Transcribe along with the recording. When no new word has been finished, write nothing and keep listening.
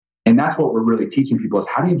And that's what we're really teaching people is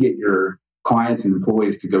how do you get your clients and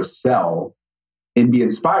employees to go sell and be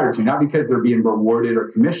inspired to, not because they're being rewarded or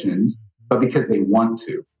commissioned, but because they want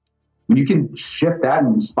to. When you can shift that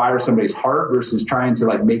and inspire somebody's heart versus trying to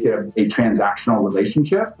like make it a transactional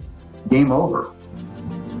relationship, game over.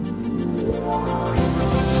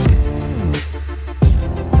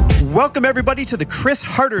 Welcome, everybody, to the Chris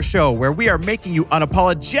Harder Show, where we are making you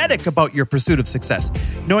unapologetic about your pursuit of success,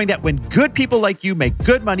 knowing that when good people like you make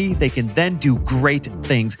good money, they can then do great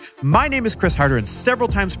things. My name is Chris Harder, and several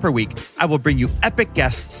times per week, I will bring you epic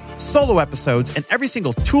guests, solo episodes, and every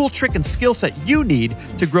single tool, trick, and skill set you need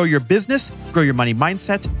to grow your business, grow your money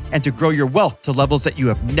mindset, and to grow your wealth to levels that you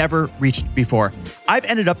have never reached before. I've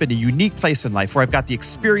ended up in a unique place in life where I've got the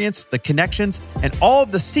experience, the connections, and all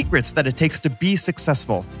of the secrets that it takes to be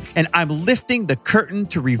successful. And I'm lifting the curtain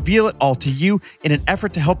to reveal it all to you in an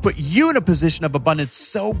effort to help put you in a position of abundance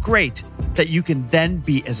so great that you can then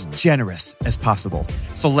be as generous as possible.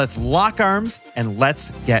 So let's lock arms and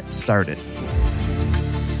let's get started.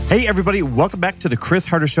 Hey, everybody, welcome back to the Chris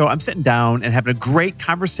Harder Show. I'm sitting down and having a great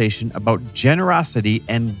conversation about generosity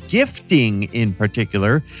and gifting in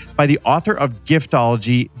particular by the author of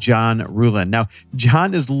Giftology, John Ruhlin. Now,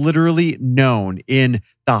 John is literally known in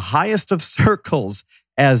the highest of circles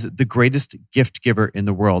as the greatest gift giver in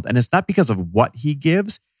the world. And it's not because of what he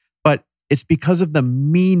gives, but it's because of the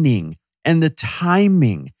meaning and the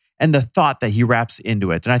timing and the thought that he wraps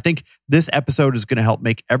into it. And I think this episode is going to help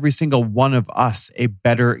make every single one of us a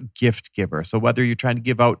better gift giver. So whether you're trying to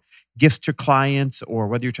give out gifts to clients or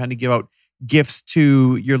whether you're trying to give out gifts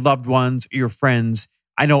to your loved ones or your friends,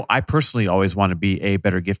 I know I personally always want to be a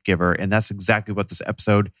better gift giver. And that's exactly what this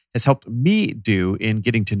episode has helped me do in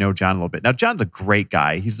getting to know John a little bit. Now, John's a great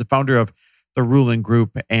guy. He's the founder of the Ruhlin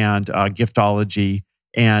Group and Giftology.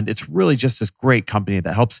 And it's really just this great company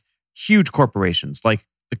that helps huge corporations like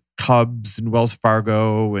the Cubs and Wells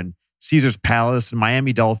Fargo and Caesar's Palace and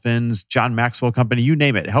Miami Dolphins, John Maxwell Company, you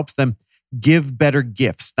name it. It helps them give better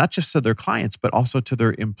gifts, not just to their clients, but also to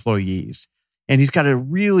their employees. And he's got a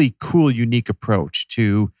really cool, unique approach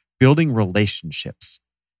to building relationships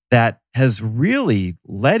that has really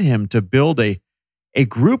led him to build a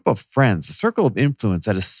group of friends, a circle of influence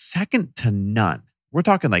that is second to none. We're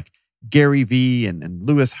talking like Gary Vee and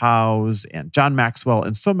Lewis Howes and John Maxwell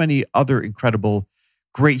and so many other incredible,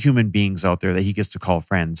 great human beings out there that he gets to call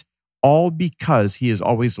friends, all because he has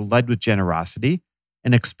always led with generosity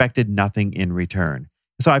and expected nothing in return.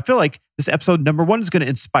 So I feel like this episode, number one, is going to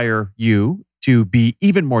inspire you to be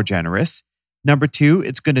even more generous. Number two,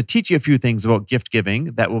 it's going to teach you a few things about gift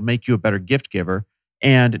giving that will make you a better gift giver.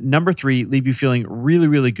 And number three, leave you feeling really,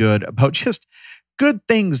 really good about just good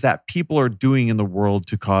things that people are doing in the world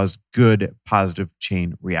to cause good, positive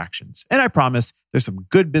chain reactions. And I promise there's some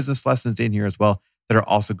good business lessons in here as well that are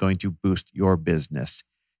also going to boost your business.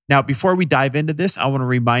 Now, before we dive into this, I want to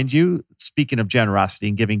remind you, speaking of generosity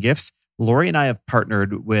and giving gifts, Lori and I have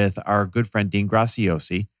partnered with our good friend Dean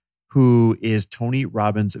Graciosi, who is Tony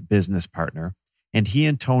Robbins' business partner. And he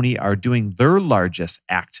and Tony are doing their largest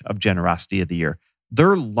act of generosity of the year,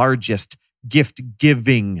 their largest gift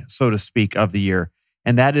giving, so to speak, of the year.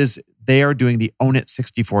 And that is they are doing the Own It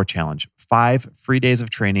 64 challenge, 5 free days of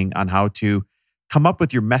training on how to come up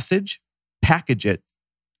with your message, package it,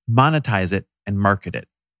 monetize it, and market it.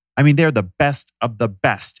 I mean, they're the best of the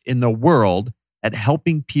best in the world at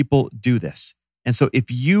helping people do this. And so if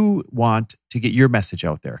you want to get your message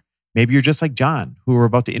out there, maybe you're just like John, who we're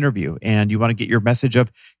about to interview, and you want to get your message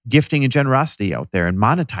of gifting and generosity out there and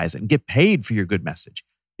monetize it and get paid for your good message.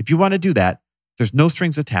 If you want to do that, there's no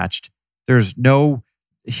strings attached. There's no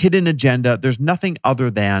hidden agenda. There's nothing other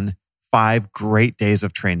than 5 great days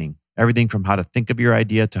of training. Everything from how to think of your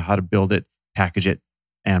idea to how to build it, package it,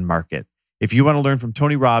 and market. If you want to learn from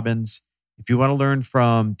Tony Robbins, if you want to learn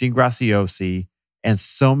from Dean Graciosi and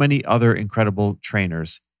so many other incredible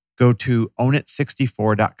trainers, go to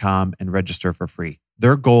ownit64.com and register for free.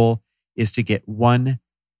 Their goal is to get 1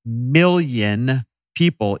 million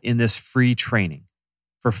people in this free training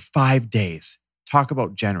for 5 days. Talk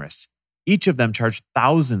about generous. Each of them charge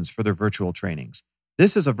thousands for their virtual trainings.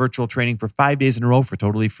 This is a virtual training for 5 days in a row for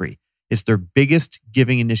totally free. It's their biggest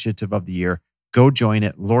giving initiative of the year. Go join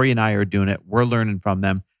it. Lori and I are doing it. We're learning from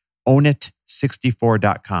them.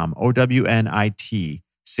 Ownit64.com. OWNIT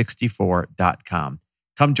 64.com.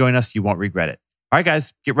 Come join us. You won't regret it. All right,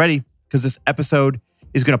 guys, get ready because this episode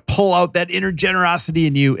is going to pull out that inner generosity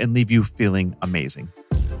in you and leave you feeling amazing.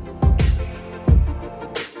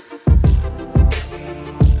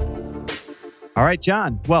 All right,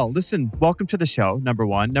 John. Well, listen, welcome to the show, number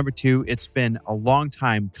one. Number two, it's been a long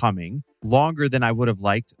time coming. longer than I would have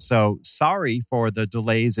liked. So sorry for the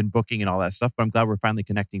delays in booking and all that stuff, but I'm glad we're finally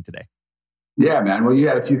connecting today. Yeah, man. Well, you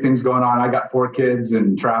had a few things going on. I got 4 kids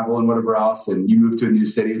and travel and whatever else, and you moved to a new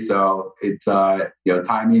city. So it's,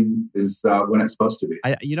 timing is when it's supposed to be.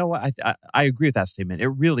 You know what? I agree with that statement. It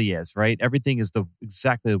really is, right? Everything is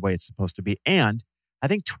exactly the way it's supposed to be. And I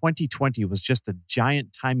think 2020 was just a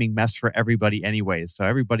giant timing mess for everybody anyway. So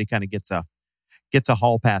everybody kind of gets a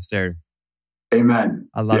hall pass there. Amen.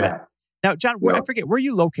 I love it. Now, John, I forget, where are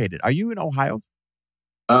you located? Are you in Ohio?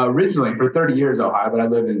 Originally for 30 years, Ohio, but I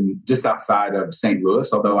live in just outside of St.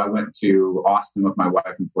 Louis, although I went to Austin with my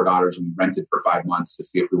wife and 4 daughters and we rented for 5 months to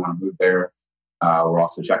see if we want to move there. We're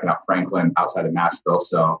also checking out Franklin outside of Nashville.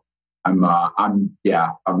 So I'm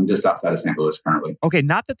just outside of St. Louis currently. Okay.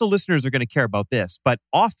 Not that the listeners are going to care about this, but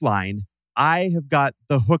offline, I have got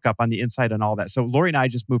the hookup on the inside and all that. So Lori and I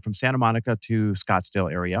just moved from Santa Monica to Scottsdale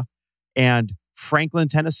area, and Franklin,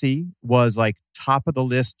 Tennessee was like top of the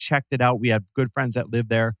list. Checked it out. We have good friends that live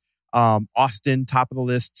there. Austin, top of the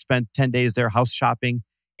list. Spent 10 days there house shopping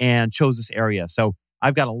and chose this area. So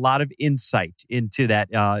I've got a lot of insight into that.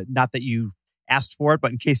 Not that you asked for it,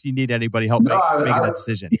 but in case you need anybody help making that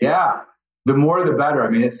decision. Yeah, the more the better. I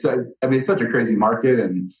mean, it's such a crazy market.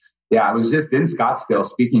 And yeah, I was just in Scottsdale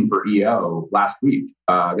speaking for EO last week.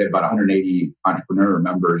 They have about 180 entrepreneur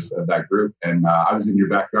members of that group. And I was in your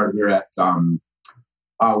backyard here at,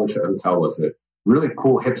 which hotel was it? Really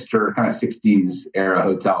cool hipster kind of 60s era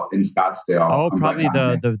hotel in Scottsdale. Oh, probably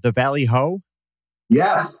the Valley Ho?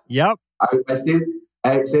 Yes. Yep. I stayed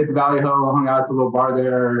at the Valley Ho, hung out at the little bar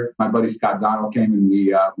there. My buddy Scott Donald came and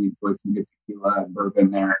we put some good tequila and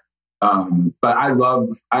bourbon there. But I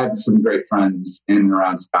have some great friends in and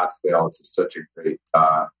around Scottsdale. It's just such a great,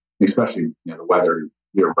 especially, the weather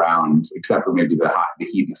year round, except for maybe the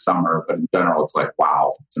heat in the summer. But in general, it's like,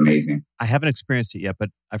 wow, it's amazing. I haven't experienced it yet, but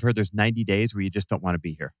I've heard there's 90 days where you just don't want to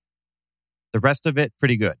be here. The rest of it,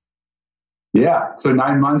 pretty good. Yeah. So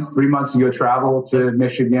 9 months, 3 months, you go travel to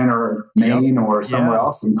Michigan or Maine or somewhere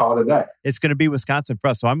else and call it a day. It's going to be Wisconsin for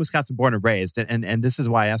us. So I'm Wisconsin born and raised. And this is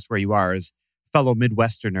why I asked where you are as fellow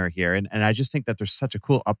Midwesterner here. And I just think that there's such a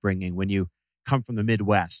cool upbringing when you come from the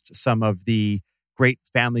Midwest. Some of the great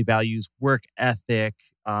family values, work ethic,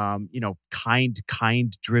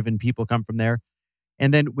 kind driven people come from there.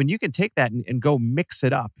 And then when you can take that and go mix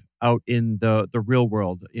it up out in the real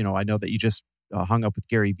world, I know that you just hung up with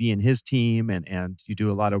Gary Vee and his team and you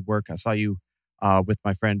do a lot of work. I saw you with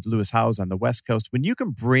my friend Lewis Howes on the West Coast. When you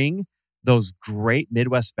can bring those great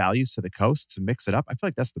Midwest values to the coasts and mix it up, I feel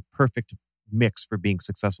like that's the perfect mix for being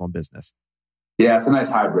successful in business. Yeah, it's a nice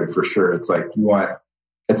hybrid for sure. It's like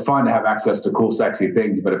it's fun to have access to cool, sexy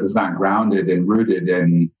things, but if it's not grounded and rooted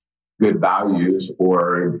in good values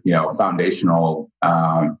or, foundational,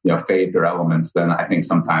 faith or elements, then I think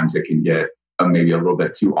sometimes it can get maybe a little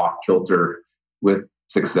bit too off kilter with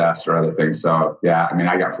success or other things. So yeah, I mean,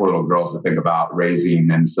 I got 4 little girls to think about raising.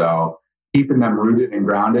 And so keeping them rooted and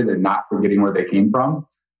grounded and not forgetting where they came from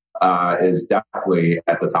is definitely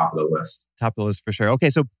at the top of the list. Top of the list for sure. Okay,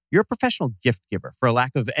 so you're a professional gift giver, for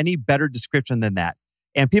lack of any better description than that.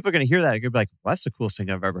 And people are going to hear that. They're going to be like, well, that's the coolest thing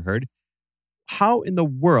I've ever heard. How in the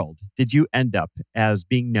world did you end up as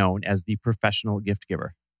being known as the professional gift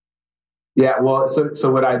giver? Yeah, well,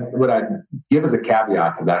 so what I give as a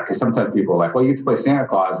caveat to that, because sometimes people are like, well, you get to play Santa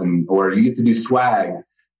Claus or you get to do swag,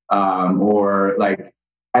 or like,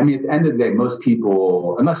 I mean, at the end of the day, most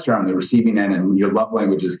people, unless you're on the receiving end and your love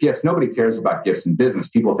language is gifts, nobody cares about gifts in business.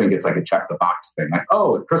 People think it's like a check the box thing, like,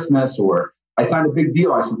 oh, at Christmas, or I signed a big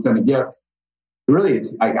deal, I should send a gift. Really,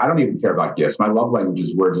 it's like, I don't even care about gifts. My love language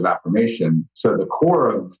is words of affirmation. So the core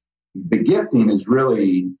of the gifting is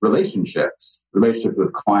really relationships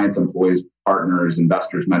with clients, employees, partners,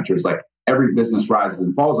 investors, mentors. Like every business rises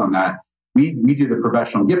and falls on that. We do the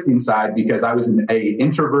professional gifting side because I was an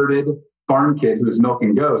introverted farm kid who was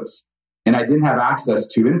milking goats, and I didn't have access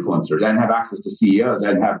to influencers. I didn't have access to CEOs.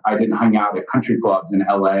 I didn't hang out at country clubs in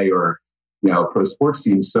LA or pro sports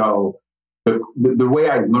teams. So the way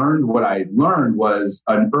I learned what I learned was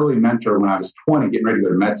an early mentor when I was 20, getting ready to go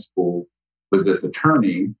to med school, was this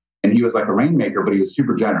attorney. And he was like a rainmaker, but he was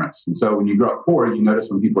super generous. And so when you grow up poor, you notice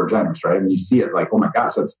when people are generous, right? And you see it like, oh my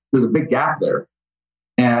gosh, there's a big gap there.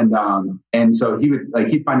 And so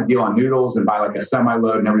he'd find a deal on noodles and buy like a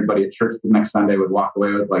semi-load, and everybody at church the next Sunday would walk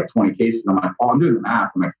away with like 20 cases. I'm like, Paul, I'm doing the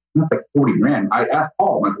math. I'm like, that's like 40 grand. I asked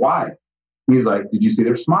Paul, I'm like, why? He's like, did you see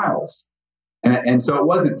their smiles? And so it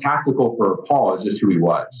wasn't tactical for Paul, it's just who he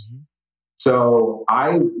was. Mm-hmm. So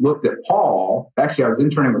I looked at Paul. Actually, I was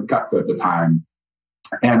interning with Cutco at the time.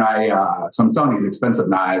 And so I'm selling these expensive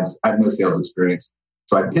knives. I have no sales experience.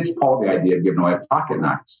 So I pitched Paul the idea of giving away pocket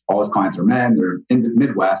knives. All his clients are men. They're in the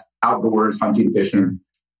Midwest, outdoors, hunting, fishing.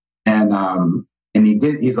 And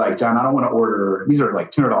he's like, John, I don't want to order, these are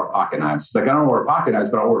like $200 pocket knives. He's like, I don't order pocket knives,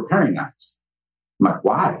 but I'll order paring knives. I'm like,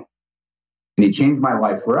 why? And he changed my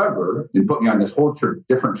life forever and put me on this whole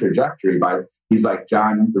different trajectory he's like,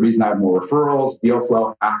 John, the reason I have more referrals, deal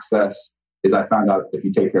flow, access is I found out if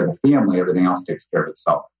you take care of the family, everything else takes care of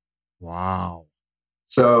itself. Wow.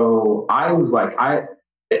 So I was like,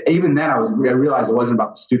 even then I realized it wasn't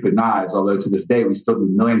about the stupid knives, although to this day, we still do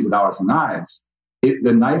millions of dollars in knives.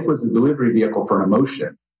 The knife was the delivery vehicle for an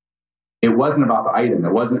emotion. It wasn't about the item.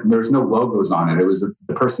 There was no logos on it. It was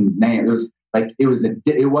the person's name.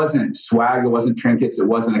 It wasn't swag. It wasn't trinkets. It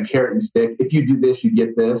wasn't a carrot and stick. If you do this, you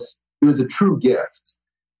get this. It was a true gift.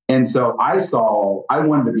 And so I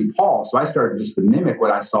wanted to be Paul. So I started just to mimic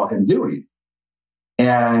what I saw him doing.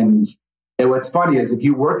 And what's funny is if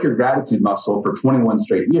you work your gratitude muscle for 21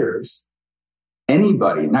 straight years,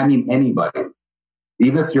 anybody, and I mean anybody,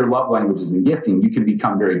 even if your love language is in gifting, you can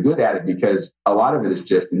become very good at it because a lot of it is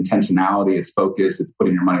just intentionality. It's focus. It's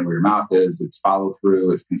putting your money where your mouth is. It's follow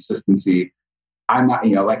through. It's consistency. I'm not,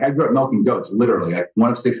 like I grew up milking goats, literally, like one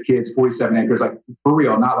of 6 kids, 47 acres, like for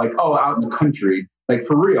real, not like, oh, out in the country, like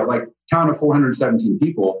for real, like town of 417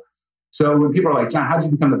 people. So when people are like, John, how'd you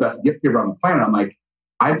become the best gift giver on the planet? I'm like,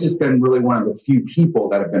 I've just been really one of the few people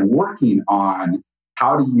that have been working on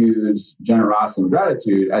how to use generosity and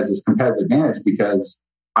gratitude as this competitive advantage because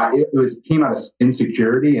it came out of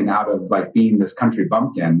insecurity and out of like being this country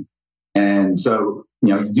bumpkin. And so,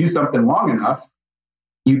 you do something long enough,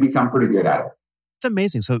 you become pretty good at it. It's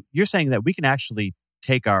amazing. So you're saying that we can actually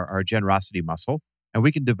take our generosity muscle and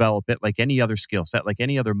we can develop it like any other skill set, like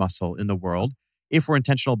any other muscle in the world, if we're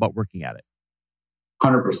intentional about working at it.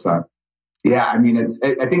 100%. Yeah, I mean,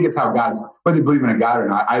 I think it's how whether you believe in a God or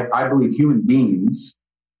not, I believe human beings,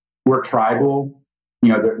 we're tribal.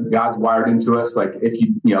 God's wired into us. Like if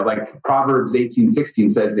like Proverbs 18:16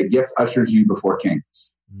 says, a gift ushers you before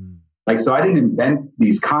kings. Like, so I didn't invent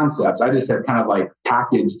these concepts. I just have kind of like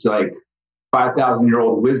packaged like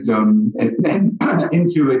 5,000-year-old wisdom and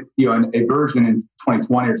into it, a version in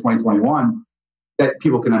 2020 or 2021 that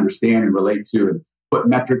people can understand and relate to and put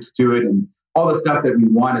metrics to it and all the stuff that we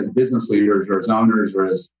want as business leaders or as owners or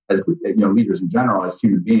as leaders in general, as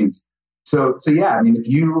human beings. So yeah, I mean,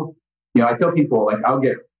 if I tell people like I'll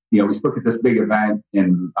get, we spoke at this big event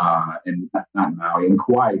in not Maui, in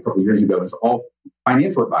Kauai a couple of years ago. It was all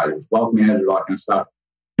financial advisors, wealth managers, all that kind of stuff.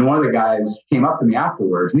 And one of the guys came up to me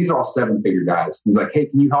afterwards, and these are all 7-figure guys. He's like, hey,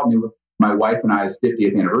 can you help me with my wife and I's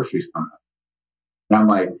 50th anniversary is coming up? And I'm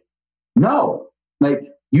like, no, like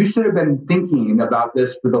you should have been thinking about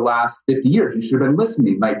this for the last 50 years. You should have been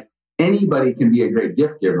listening. Like anybody can be a great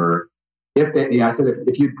gift giver. I said,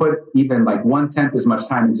 if you put even like 1/10 as much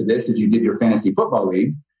time into this as you did your fantasy football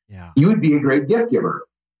league, you would be a great gift giver.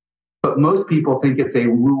 But most people think it's a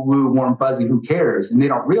woo-woo, warm, fuzzy, who cares? And they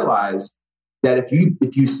don't realize that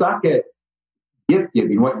if you suck at gift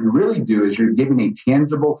giving, what you really do is you're giving a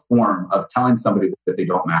tangible form of telling somebody that they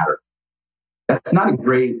don't matter. That's not a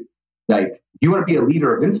great, like, if you want to be a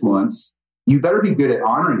leader of influence, you better be good at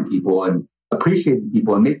honoring people and appreciating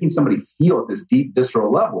people and making somebody feel at this deep,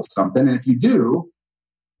 visceral level something. And if you do,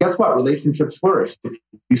 guess what? Relationships flourish. If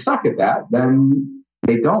you suck at that, then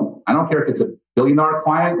they don't. I don't care if it's a $1 billion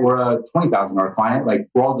client or a $20,000 client. Like,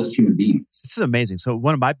 we're all just human beings. This is amazing. So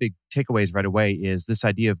one of my big takeaways right away is this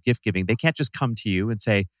idea of gift giving. They can't just come to you and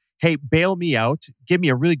say, hey, bail me out. Give me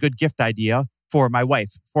a really good gift idea for my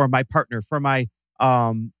wife, for my partner, for my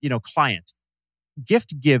client.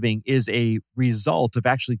 Gift giving is a result of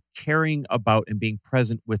actually caring about and being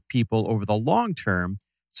present with people over the long term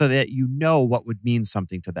so that you know what would mean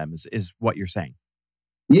something to them is what you're saying.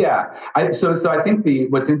 Yeah. So I think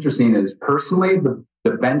what's interesting is personally,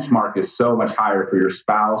 the benchmark is so much higher for your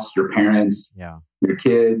spouse, your parents, your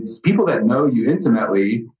kids, people that know you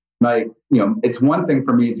intimately. Like, it's one thing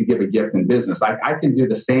for me to give a gift in business. I can do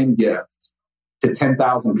the same gift to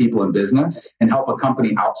 10,000 people in business and help a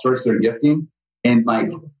company outsource their gifting and like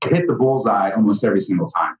hit the bullseye almost every single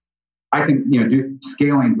time. I can, do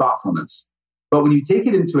scaling thoughtfulness. But when you take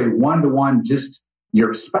it into a one-to-one, just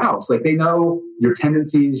your spouse, like they know your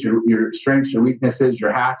tendencies, your strengths, your weaknesses,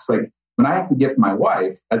 your hacks. Like when I have to gift my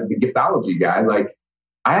wife as the giftology guy, like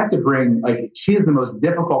I have to bring, like she is the most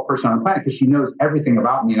difficult person on the planet because she knows everything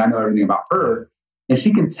about me and I know everything about her. And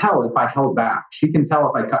she can tell if I held back. She can tell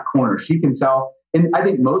if I cut corners. She can tell. And I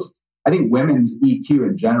think women's EQ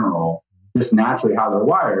in general, just naturally how they're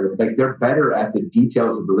wired, like they're better at the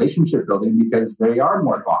details of relationship building because they are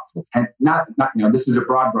more thoughtful. And not this is a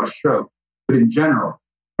broad brush stroke, but in general,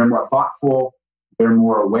 they're more thoughtful, They're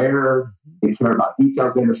more aware. They care about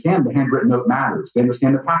details. They understand the handwritten note matters. They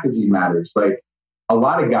understand the packaging matters. Like a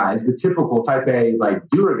lot of guys, the typical type A, like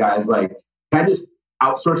doer guys, like, can I just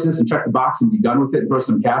outsource this and check the box and be done with it and throw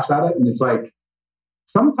some cash at it? And it's like,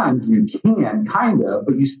 sometimes you can kind of,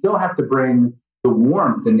 but you still have to bring the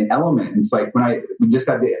warmth and the element. It's like we just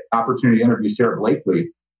had the opportunity to interview Sarah Blakely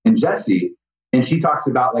and Jesse, and she talks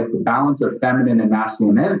about like the balance of feminine and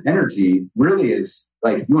masculine energy really is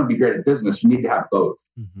like, if you want to be great at business, you need to have both.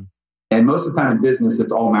 Mm-hmm. And most of the time in business,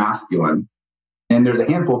 it's all masculine. And there's a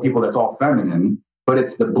handful of people that's all feminine, but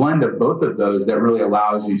it's the blend of both of those that really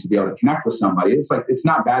allows you to be able to connect with somebody. It's like, it's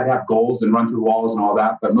not bad to have goals and run through walls and all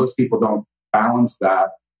that, but most people don't balance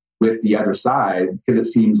that with the other side because it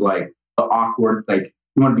seems like awkward. Like,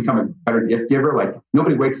 you want to become a better gift giver. Like,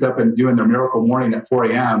 nobody wakes up and doing their miracle morning at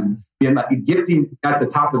 4 a.m. being like gifting at the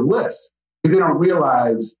top of the list because they don't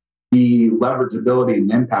realize the leverageability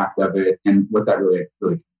and impact of it and what that really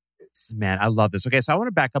is. Man, I love this. Okay, so I want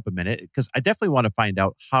to back up a minute because I definitely want to find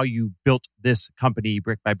out how you built this company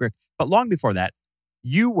brick by brick. But long before that,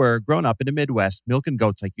 you were grown up in the Midwest, milking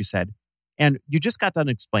goats, like you said, and you just got done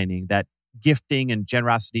explaining that gifting and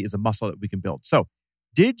generosity is a muscle that we can build. So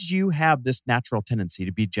did you have this natural tendency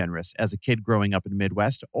to be generous as a kid growing up in the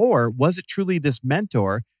Midwest? Or was it truly this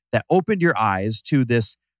mentor that opened your eyes to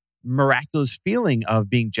this miraculous feeling of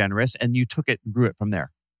being generous and you took it and grew it from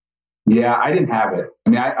there? Yeah, I didn't have it. I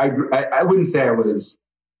mean, I wouldn't say I was,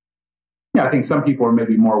 I think some people are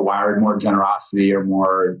maybe more wired, more generosity or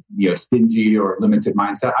more, stingy or limited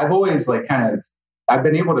mindset. I've always I've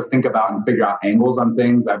been able to think about and figure out angles on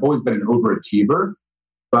things. I've always been an overachiever.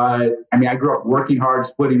 But I mean, I grew up working hard,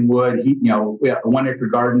 splitting wood, we had a 1 acre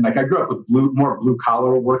garden. Like, I grew up with more blue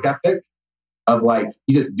collar work ethic of like,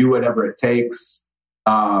 you just do whatever it takes.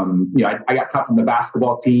 I got cut from the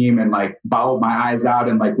basketball team and like bawled my eyes out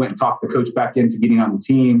and like went and talked the coach back into getting on the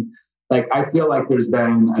team. Like, I feel like there's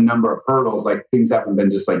been a number of hurdles, like things haven't been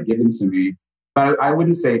just like given to me. But I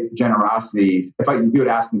wouldn't say generosity. If you would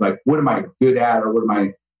ask me like, what am I good at or what are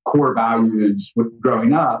my core values with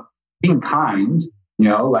growing up, being kind.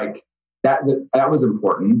 Like that was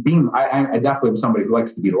important. I definitely am somebody who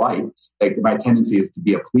likes to be liked. Like, my tendency is to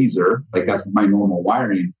be a pleaser. Like, that's my normal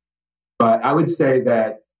wiring. But I would say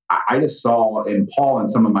that I just saw in Paul and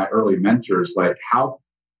some of my early mentors, like how,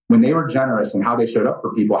 when they were generous and how they showed up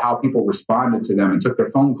for people, how people responded to them and took their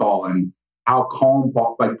phone call and how calm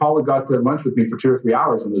Paul would go out to lunch with me for 2 or 3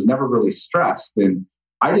 hours and was never really stressed. And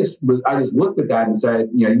I just looked at that and said,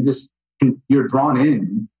 you're drawn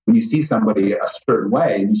in when you see somebody a certain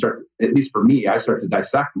way, and you start, at least for me, I start to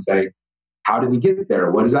dissect and say, how did he get there?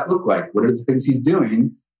 What does that look like? What are the things he's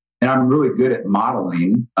doing? And I'm really good at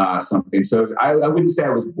modeling something. So I wouldn't say I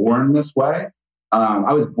was born this way.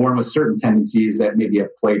 I was born with certain tendencies that maybe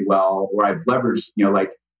have played well, or I've leveraged,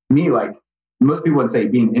 like me, like most people would say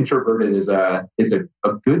being introverted is a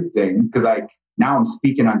good thing, because now I'm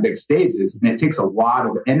speaking on big stages and it takes a lot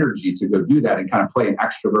of energy to go do that and kind of play an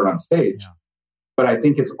extrovert on stage. Yeah. But I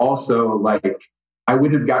think it's also like, I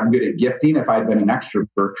wouldn't have gotten good at gifting if I'd been an extrovert,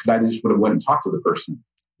 because I just would have went and talked to the person.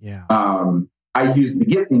 Yeah. I used the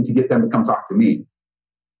gifting to get them to come talk to me.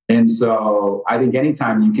 And so I think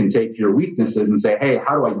anytime you can take your weaknesses and say, hey,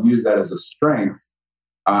 how do I use that as a strength?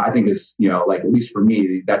 I think it's, like, at least for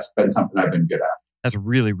me, that's been something I've been good at. That's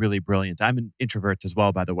really, really brilliant. I'm an introvert as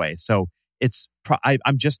well, by the way. So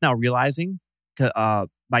I'm just now realizing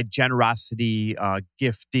my generosity,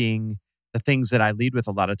 gifting, the things that I lead with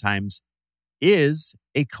a lot of times is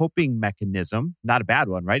a coping mechanism. Not a bad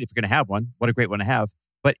one, right? If you're going to have one, what a great one to have.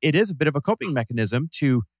 But it is a bit of a coping mechanism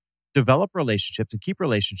to develop relationships and keep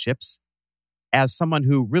relationships as someone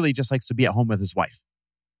who really just likes to be at home with his wife.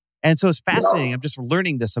 And so it's fascinating. Yeah. I'm just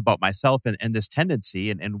learning this about myself and this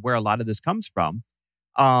tendency and where a lot of this comes from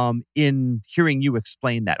in hearing you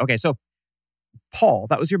explain that. Okay, so Paul,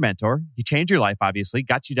 that was your mentor. He changed your life, obviously,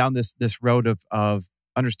 got you down this road of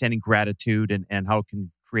understanding gratitude and how it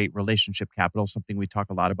can create relationship capital, something we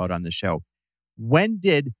talk a lot about on the show. When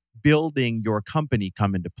did building your company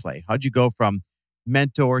come into play? How'd you go from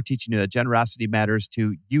mentor teaching you that generosity matters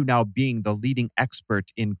to you now being the leading expert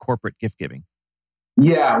in corporate gift giving?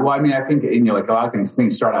 Yeah, well, I mean, I think like a lot of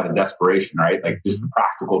things start out of desperation, right? Like just the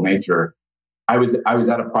practical nature. I was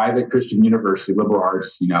at a private Christian university, liberal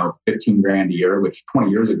arts, $15,000 a year, which 20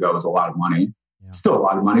 years ago was a lot of money. Yeah. Still a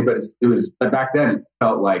lot of money, but it was back then it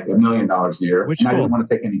felt like $1 million a year. Which and school? I didn't want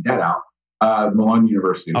to take any debt out. Malone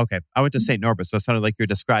University. Okay, I went to St. Norbert, so it sounded like you're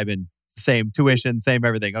describing same tuition, same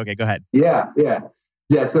everything. Okay, go ahead. Yeah.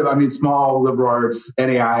 So I mean, small liberal arts,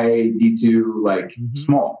 NAI, D2, like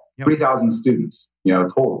small, 3,000 students,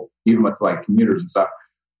 total, even with like commuters and stuff.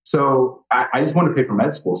 So I just wanted to pay for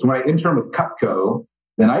med school. So when I interned with Cutco,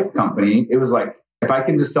 the knife company, it was like, if I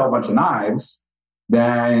can just sell a bunch of knives,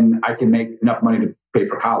 then I can make enough money to pay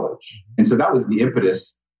for college. And so that was the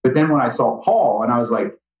impetus. But then when I saw Paul, and I was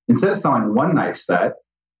like, instead of selling one knife set,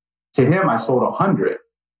 to him, I sold 100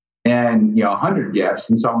 and, 100 gifts.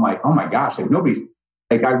 And so I'm like, oh my gosh, like nobody's,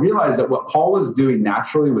 like I realized that what Paul was doing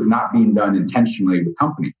naturally was not being done intentionally with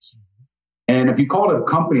companies. And if you called a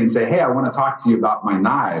company and say, hey, I want to talk to you about my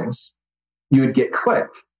knives, you would get click.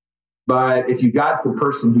 But if you got the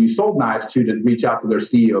person who you sold knives to reach out to their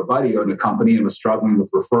CEO buddy owned a company and was struggling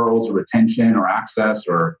with referrals or retention or access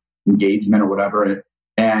or engagement or whatever,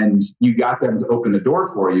 and you got them to open the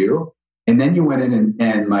door for you, and then you went in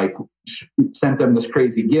and like sent them this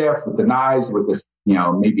crazy gift with the knives with this,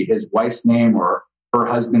 maybe his wife's name or her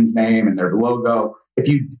husband's name and their logo.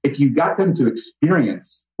 If you got them to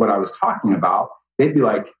experience what I was talking about, they'd be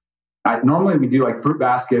like, normally we do like fruit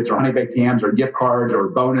baskets or honey baked hams or gift cards or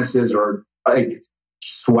bonuses or like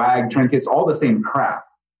swag trinkets, all the same crap.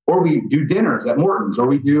 Or we do dinners at Morton's, or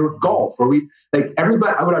we do golf, or we like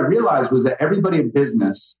everybody. What I realized was that everybody in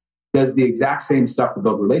business does the exact same stuff to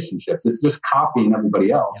build relationships. It's just copying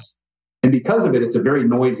everybody else. And because of it, it's a very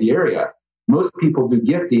noisy area. Most people do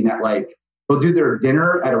gifting at they'll do their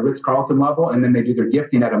dinner at a Ritz-Carlton level, and then they do their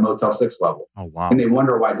gifting at a Motel 6 level. Oh, wow. And they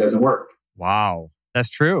wonder why it doesn't work. Wow. That's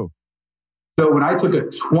true. So when I took a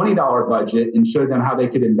 $20 budget and showed them how they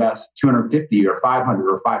could invest $250 or $500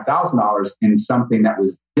 or $5,000 in something that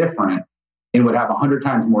was different and would have 100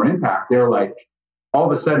 times more impact, they're like, all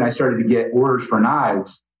of a sudden I started to get orders for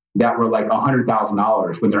knives that were like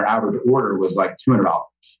 $100,000 when their average order was like $200.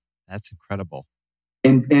 That's incredible.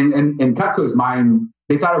 In Cutco's mind,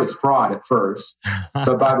 they thought it was fraud at first,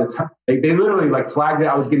 but by the time they literally like flagged it,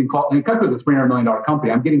 I was getting calls. And Cutco's a $300 million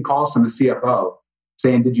company. I'm getting calls from the CFO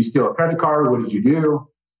saying, "Did you steal a credit card? What did you do?"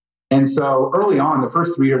 And so early on, the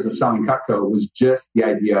first 3 years of selling Cutco was just the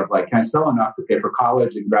idea of like, can I sell enough to pay for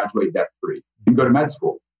college and graduate debt free and go to med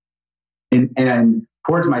school? And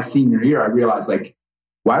towards my senior year, I realized like,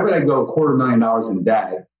 why would I go $250,000 in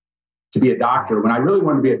debt to be a doctor when I really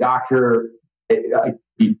wanted to be a doctor?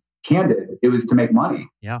 Be candid, it was to make money.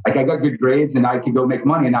 Yeah. Like I got good grades and I could go make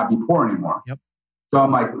money and not be poor anymore. Yep. So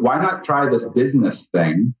I'm like, why not try this business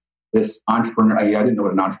thing? This entrepreneur, I didn't know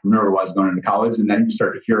what an entrepreneur was going into college. And then you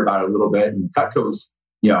start to hear about it a little bit. And Cutco's,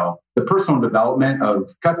 the personal development of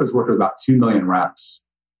Cutco's worked with about 2 million reps.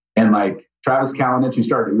 And like Travis Kalanick, who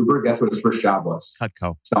started Uber, guess what his first job was?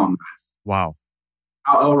 Cutco. Selling. Wow.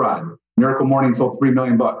 Al Elrod, Miracle Morning sold 3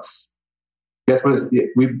 million books. Guess what?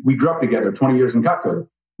 We grew up together 20 years in Cutco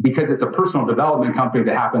because it's a personal development company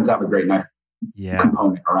that happens to have a great knife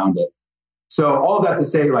component around it. So all of that to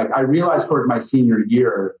say, like, I realized towards my senior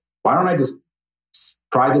year, why don't I just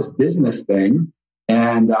try this business thing?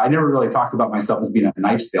 And I never really talked about myself as being a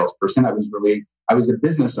knife salesperson. I was a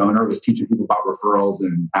business owner, was teaching people about referrals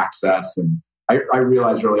and access. And I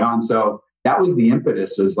realized early on. So that was the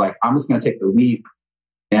impetus. It was like, I'm just going to take the leap.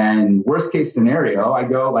 And worst case scenario, I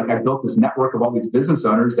built this network of all these business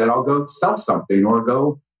owners that I'll go sell something or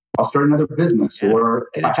I'll start another business or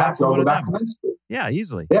if I have to, I'll go back to med school. Yeah,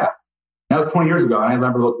 easily. Yeah. That was 20 years ago and I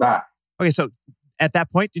never looked back. Okay. So at that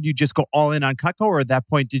point, did you just go all in on Cutco, or at that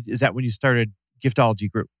point, is that when you started Giftology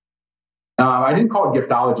Group? I didn't call it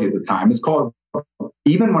Giftology at the time. It's called,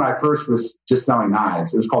 even when I first was just selling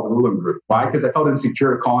knives, it was called the Ruhlin Group. Why? Because I felt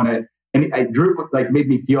insecure calling it. And Group made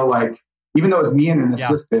me feel like, even though it's me and an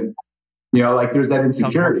assistant, there's that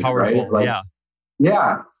insecurity, right?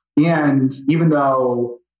 Yeah. And even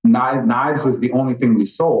though knives was the only thing we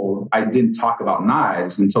sold, I didn't talk about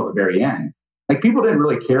knives until the very end. Like people didn't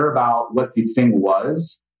really care about what the thing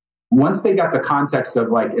was. Once they got the context of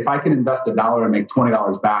like, if I can invest $1 and make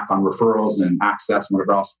 $20 back on referrals and access and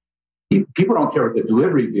whatever else, people don't care what the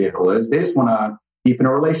delivery vehicle is. They just want to deepen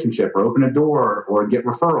a relationship or open a door or get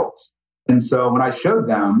referrals. And so when I showed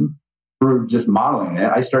them through just modeling it,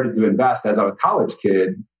 I started to invest as a college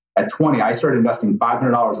kid. At 20, I started investing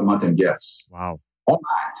 $500 a month in gifts. Wow. All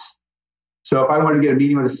knives. So if I wanted to get a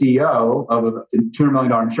meeting with a CEO of a $200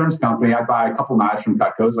 million insurance company, I'd buy a couple knives from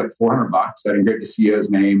Cutco. It was like $400. I'd engrave the CEO's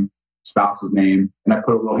name, spouse's name, and I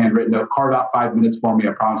put a little handwritten note, carve out 5 minutes for me.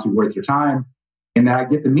 I promise you worth your time. And then I'd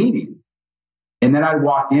get the meeting. And then I'd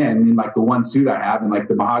walk in like the one suit I have in like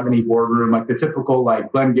the mahogany boardroom, like the typical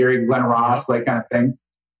like Glenn Gary, Glenn Ross, like kind of thing.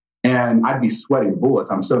 And I'd be sweating bullets.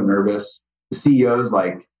 I'm so nervous. The CEO's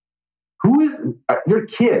like, who is your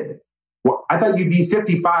kid? Well, I thought you'd be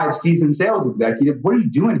 55 seasoned sales executive. What are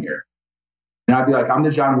you doing here? And I'd be like, I'm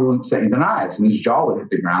the John Ruhlin setting the knives. And his jaw would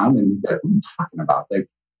hit the ground. And he'd be like, what are you talking about? Like,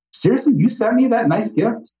 seriously, you sent me that nice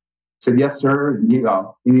gift? said, yes, sir.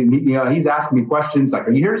 He's asking me questions like,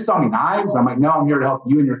 are you here to sell me knives? I'm like, no, I'm here to help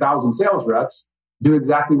you and your 1,000 sales reps do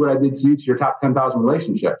exactly what I did to you to your top 10,000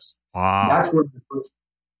 relationships. Wow. That's where the first,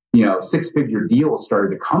 six-figure deals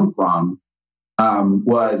started to come from.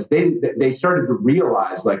 Was they started to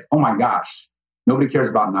realize like, oh my gosh, nobody cares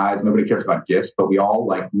about knives, nobody cares about gifts, but we all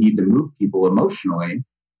like need to move people emotionally.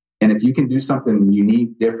 And if you can do something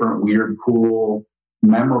unique, different, weird, cool,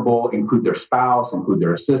 memorable, include their spouse, include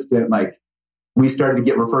their assistant, like we started to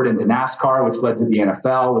get referred into NASCAR, which led to the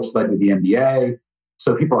NFL, which led to the NBA.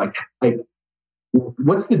 So people are like,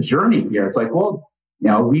 what's the journey here? It's like, well,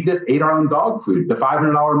 we just ate our own dog food. The $500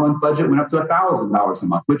 a month budget went up to $1,000 a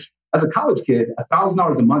month, which as a college kid,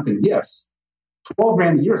 $1,000 a month in gifts,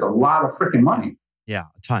 $12,000 a year is a lot of freaking money. Yeah,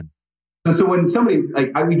 a ton. And so when somebody,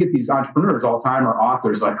 we get these entrepreneurs all the time or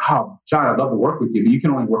authors like, oh, John, I'd love to work with you, but you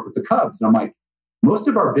can only work with the Cubs. And I'm like, most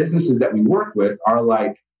of our businesses that we work with are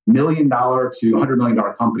like $1 million to $100 million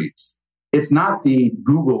companies. It's not the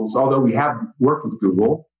Googles, although we have worked with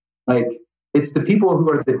Google. Like, it's the people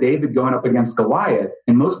who are the David going up against Goliath.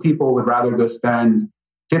 And most people would rather go spend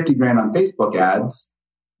 $50,000 on Facebook ads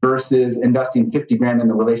versus investing $50,000 in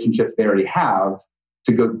the relationships they already have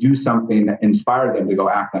to go do something that inspire them to go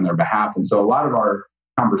act on their behalf. And so a lot of our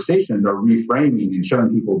conversations are reframing and showing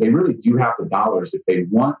people they really do have the dollars if they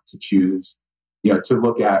want to choose, to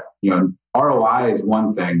look at, ROI is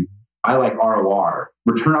one thing. I like ROR.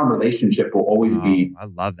 Return on relationship will always be I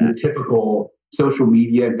love that. The typical social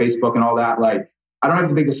media and Facebook and all that. Like, I don't have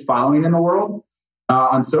the biggest following in the world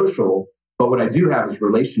on social, but what I do have is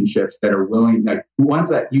relationships that are willing, like ones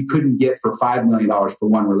that you couldn't get for $5 million for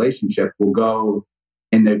one relationship will go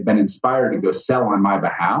and they've been inspired to go sell on my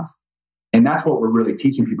behalf. And that's what we're really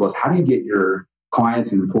teaching people is how do you get your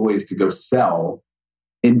clients and employees to go sell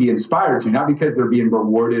and be inspired to, not because they're being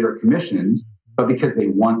rewarded or commissioned, but because they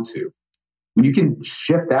want to. When you can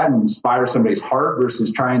shift that and inspire somebody's heart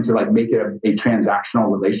versus trying to like make it a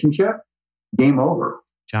transactional relationship, game over.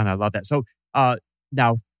 John, I love that. So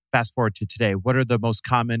now fast forward to today. What are the most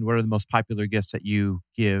popular gifts that you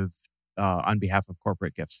give on behalf of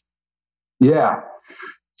corporate gifts? Yeah.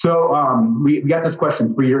 So we got this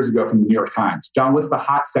question 3 years ago from the New York Times. John, what's the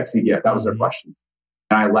hot, sexy gift? That was their question.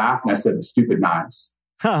 And I laughed and I said, the stupid knives.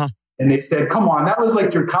 Huh. And they said, come on, that was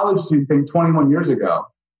like your college student thing 21 years ago.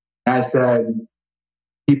 And I said,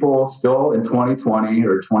 people still in 2020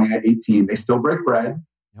 or 2018, they still break bread.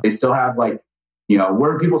 Yep. They still have where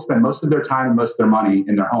do people spend most of their time and most of their money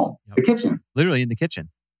in their home? Yep. The kitchen. Literally in the kitchen.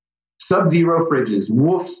 Sub-zero fridges,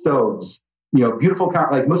 Wolf stoves, beautiful,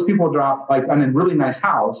 like most people drop, like on a really nice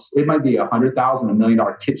house, it might be $100,000, $1 million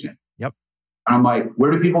kitchen. Yep. And I'm like,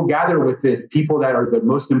 where do people gather with this? People that are the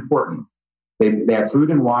most important. They have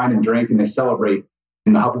food and wine and drink and they celebrate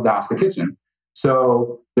in the hub of the house, the kitchen.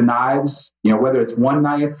 So the knives, whether it's one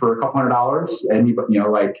knife for a couple $100, and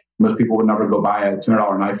like most people would never go buy a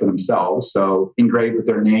 $200 knife for themselves. So engraved with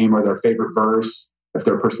their name or their favorite verse, if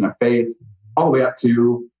they're a person of faith, all the way up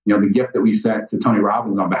to, the gift that we sent to Tony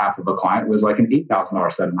Robbins on behalf of a client was like an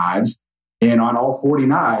 $8,000 set of knives. And on all 40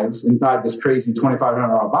 knives inside this crazy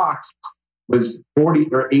 $2,500 box was 40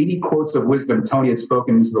 or 80 quotes of wisdom Tony had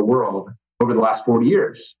spoken into the world over the last 40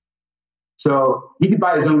 years. So he could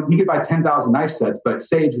buy 10,000 knife sets, but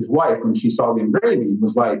Sage, his wife, when she saw the engraving,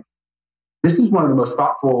 was like, this is one of the most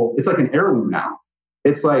thoughtful, it's like an heirloom now.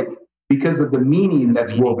 It's like, because of the meaning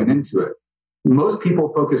that's woven into it. Most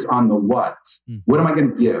people focus on the what. What am I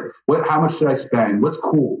going to give? How much should I spend? What's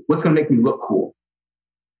cool? What's going to make me look cool?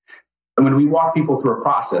 And when we walk people through a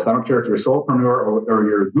process, I don't care if you're a solopreneur or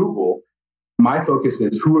you're a Google, my focus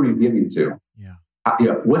is who are you giving to?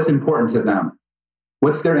 Yeah. What's important to them?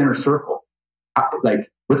 What's their inner circle?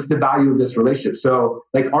 What's the value of this relationship? So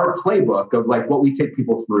our playbook of what we take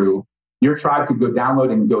people through, your tribe could go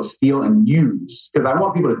download and go steal and use, because I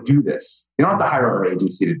want people to do this. They don't have to hire our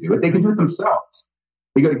agency to do it. They can do it themselves.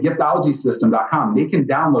 They go to giftologysystem.com. They can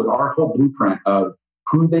download our whole blueprint of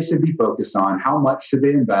who they should be focused on, how much should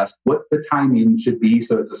they invest, what the timing should be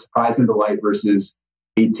so it's a surprise and delight versus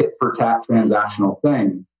a tit-for-tat transactional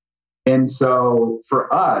thing. And so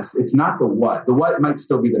for us, it's not the what. The what might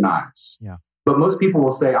still be the knives. Yeah. But most people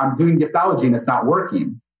will say, I'm doing giftology and it's not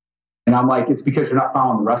working. And I'm like, it's because you're not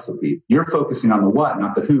following the recipe. You're focusing on the what,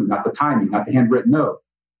 not the who, not the timing, not the handwritten note.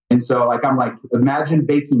 And so I'm like, imagine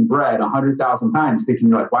baking bread 100,000 times thinking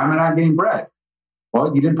you're like, why am I not getting bread?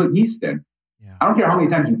 Well, you didn't put yeast in. Yeah. I don't care how many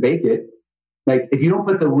times you bake it. If you don't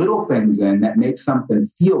put the little things in that make something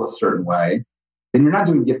feel a certain way, then you're not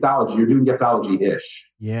doing giftology. You're doing giftology-ish.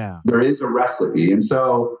 Yeah. There is a recipe. And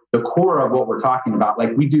so the core of what we're talking about, I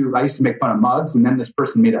used to make fun of mugs, and then this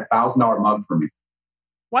person made $1,000 mug for me.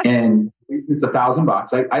 What? And it's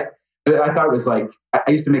 $1,000. I thought it was like, I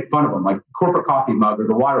used to make fun of them, like corporate coffee mug or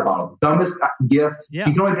the water bottle. Dumbest gift. Yeah.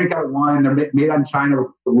 You can only drink out of one. They're made out in China with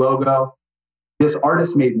the logo. This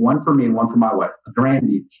artist made one for me and one for my wife, $1,000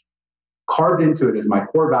 each. Carved into it is my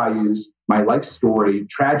core values, my life story,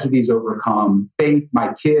 tragedies overcome, faith,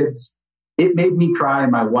 my kids. It made me cry,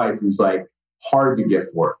 and my wife was like hard to gift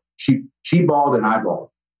for. She bawled and I bawled.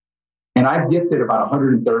 And I've gifted about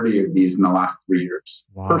 130 of these in the last 3 years,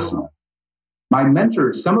 personally. My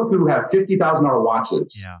mentors, some of who have $50,000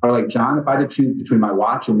 watches, are like, John, if I had to choose between my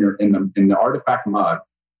watch and the artifact mug,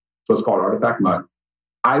 so it's called artifact mug,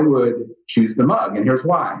 I would choose the mug. And here's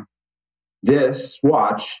why. This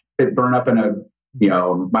watch, it burned up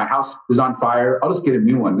my house was on fire. I'll just get a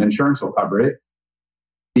new one. The insurance will cover it.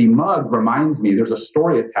 The mug reminds me, there's a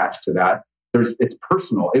story attached to that. It's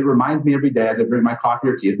personal. It reminds me every day as I drink my coffee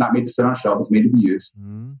or tea. It's not made to sit on a shelf. It's made to be used.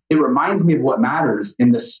 It reminds me of what matters.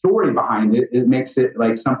 And the story behind it, it makes it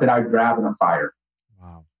like something I'd grab in a fire.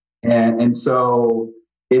 Wow. And so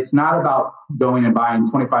it's not about going and buying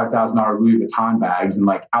 $25,000 Louis Vuitton bags and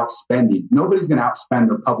like outspending. Nobody's going to outspend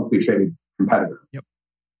their publicly traded competitor. Yep.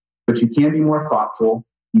 But you can be more thoughtful.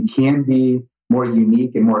 You can be more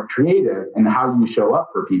unique and more creative in how you show up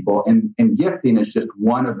for people. And gifting is just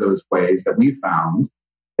one of those ways that we found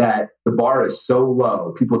that the bar is so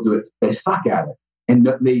low. People do it. They suck at it. And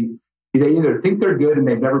they either think they're good and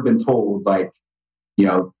they've never been told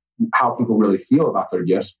how people really feel about their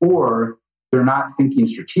gifts, or they're not thinking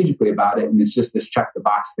strategically about it. And it's just this check the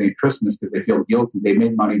box thing at Christmas because they feel guilty. They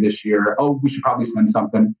made money this year. Oh, we should probably send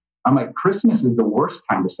something. I'm like, Christmas is the worst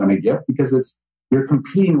time to send a gift because you're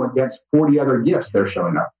competing against 40 other gifts that are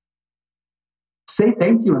showing up. Say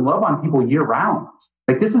thank you and love on people year round.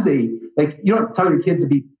 Like this is you don't tell your kids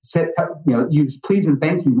to use please and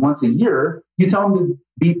thank you once a year. You tell them to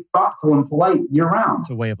be thoughtful and polite year round. It's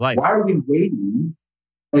a way of life. Why are we waiting?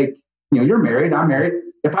 You're married, I'm married.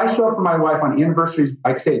 If I show up for my wife on anniversaries,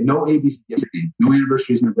 I say no ABC, no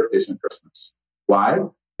anniversaries, no birthdays, no Christmas. Why?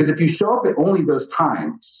 Because if you show up at only those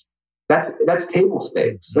times, that's table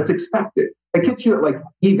stakes. That's expected. It gets you at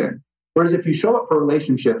even. Whereas if you show up for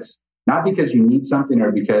relationships, not because you need something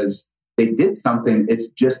or because they did something, it's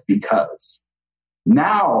just because.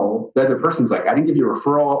 Now the other person's like, I didn't give you a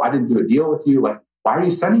referral. I didn't do a deal with you. Like, why are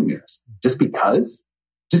you sending me this? Just because?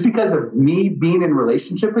 Just because of me being in a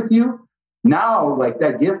relationship with you? Now,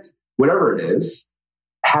 that gift, whatever it is,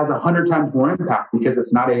 has 100 times more impact because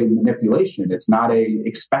it's not a manipulation. It's not a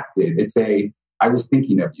expected. It's I was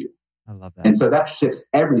thinking of you. I love that. And so that shifts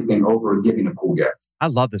everything over giving a cool gift. I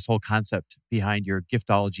love this whole concept behind your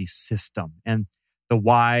giftology system and the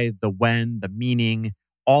why, the when, the meaning,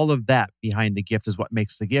 all of that behind the gift is what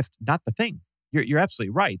makes the gift, not the thing. You're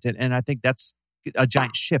absolutely right. And I think that's a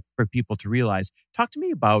giant shift for people to realize. Talk to me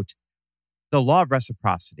about the law of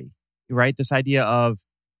reciprocity, right? This idea of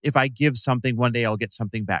if I give something, one day I'll get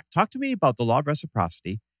something back. Talk to me about the law of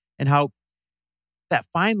reciprocity and how that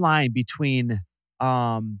fine line between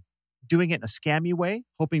doing it in a scammy way,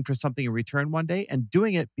 hoping for something in return one day, and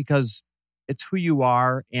doing it because it's who you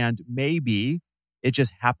are and maybe it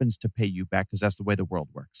just happens to pay you back because that's the way the world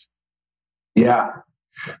works. Yeah.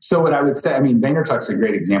 So what I would say, Vaynerchuk's a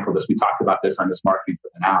great example of this. We talked about this on this Marketing for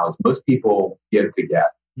the Now is most people give to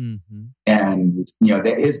get. Mm-hmm. And,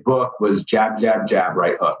 his book was jab, jab, jab,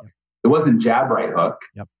 right hook. Yep. It wasn't jab, right hook.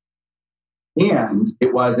 Yep. And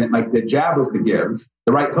it wasn't the jab was the give.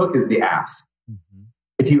 The right hook is the ask. Mm-hmm.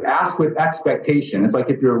 If you ask with expectation, it's like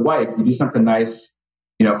if you're a wife, you do something nice,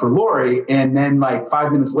 for Lori, and then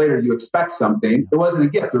 5 minutes later, you expect something. It wasn't a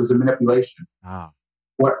gift. It was a manipulation.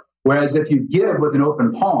 Whereas if you give with an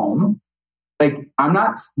open palm,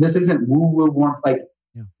 this isn't woo-woo warmth.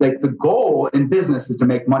 The goal in business is to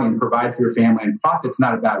make money and provide for your family, and profit's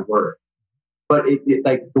not a bad word. But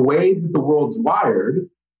the way that the world's wired,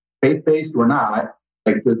 faith-based or not,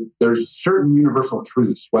 there's certain universal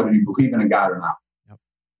truths, whether you believe in a God or not. Yep.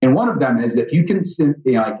 And one of them is if you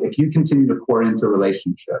continue to pour into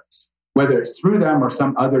relationships, whether it's through them or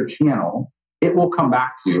some other channel, it will come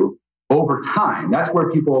back to you over time. That's where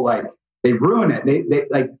people they ruin it.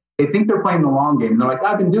 They think they're playing the long game. And they're like,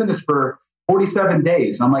 I've been doing this for 47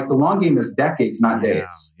 days. And I'm like, the long game is decades, not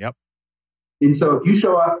days. Yep. And so if you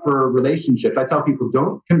show up for relationships, I tell people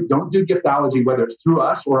don't do giftology, whether it's through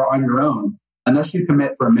us or on your own, unless you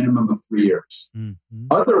commit for a minimum of 3 years. Mm-hmm.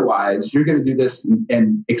 Otherwise, you're going to do this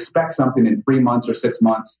and expect something in 3 months or 6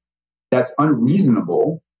 months that's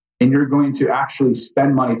unreasonable. And you're going to actually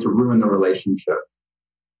spend money to ruin the relationship.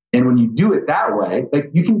 And when you do it that way,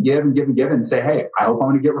 you can give and give and give and say, hey, I hope I'm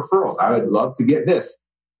going to get referrals. I would love to get this.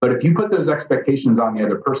 But if you put those expectations on the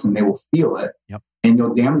other person, they will feel it. Yep. And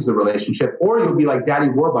you'll damage the relationship. Or you'll be like Daddy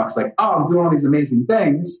Warbucks, like, oh, I'm doing all these amazing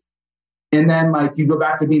things. And then like you go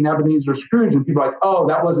back to being Ebenezer Scrooge and people are like, oh,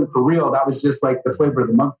 that wasn't for real. That was just like the flavor of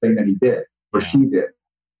the month thing that he did or she did.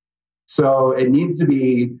 So it needs to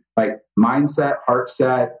be like mindset, heart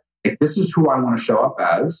set. Like, this is who I want to show up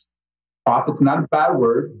as. Profit's not a bad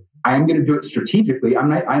word. I am going to do it strategically. I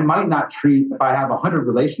might not treat, if I have 100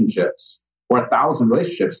 relationships or 1,000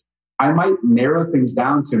 relationships, I might narrow things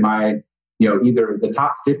down to my, either the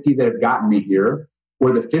top 50 that have gotten me here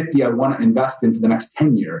or the 50 I want to invest in for the next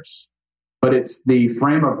 10 years. But it's the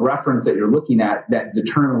frame of reference that you're looking at that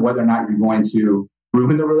determine whether or not you're going to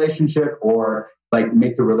ruin the relationship or like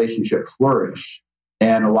make the relationship flourish.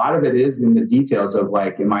 And a lot of it is in the details of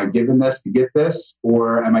like, am I giving this to get this,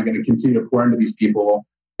 or am I going to continue to pour into these people?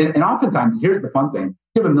 And oftentimes, here's the fun thing: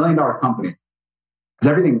 you have $1 million company, because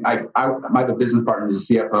everything. I have a business partner who's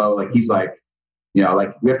a CFO. Like he's like,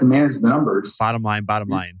 like we have to manage the numbers. Bottom line. Bottom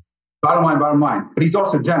line. But he's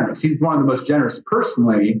also generous. He's one of the most generous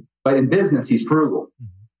personally, but in business, he's frugal.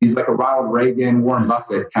 Mm-hmm. He's like a Ronald Reagan, Warren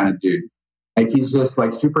Buffett kind of dude. Like he's just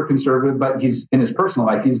like super conservative, but he's in his personal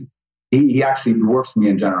life, he actually dwarfs me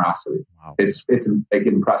in generosity. Wow. It's like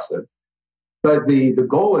impressive. But the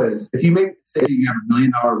goal is, if you say you have $1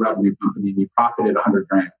 million revenue company and you profited 100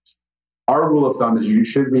 grand, our rule of thumb is you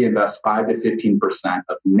should reinvest 5 to 15%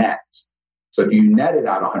 of net. So if you netted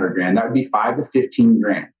out 100 grand, that would be 5 to 15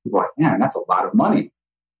 grand. People are like, man, that's a lot of money.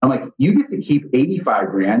 I'm like, you get to keep 85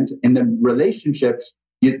 grand, and the relationships,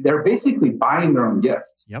 they're basically buying their own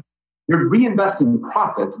gifts. Yep. You're reinvesting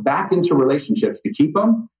profits back into relationships to keep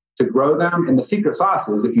them, to grow them. And the secret sauce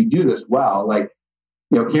is, if you do this well, like,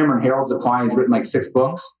 Cameron Harold's a client, he's written like 6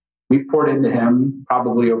 books. We've poured into him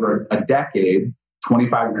probably over a decade,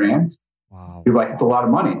 25 grand. Wow. You're like, it's a lot of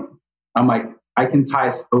money. I'm like, I can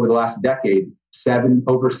tie over the last decade,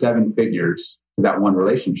 over 7 figures to that one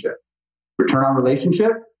relationship. Return on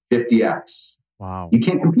relationship, 50x. Wow. You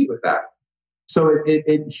can't compete with that. So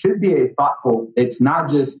it should be a thoughtful, it's not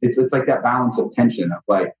just, it's like that balance of tension of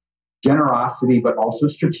like generosity, but also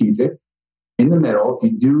strategic in the middle.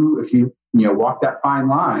 If you walk that fine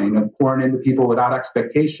line of pouring into people without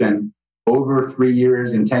expectation over 3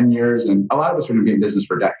 years and 10 years, and a lot of us are going to be in business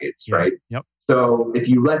for decades, right? Yep. So if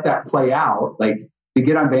you let that play out, like to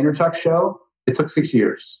get on Vaynerchuk's show, it took 6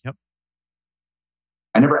 years. Yep.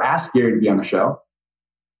 I never asked Gary to be on the show.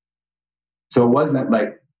 So it wasn't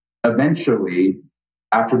like eventually,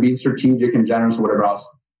 after being strategic and generous or whatever else,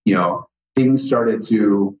 things started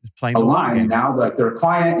to align. And now that they're a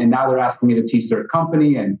client, and now they're asking me to teach their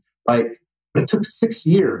company. And like, but it took 6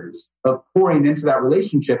 years of pouring into that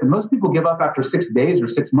relationship. And most people give up after 6 days or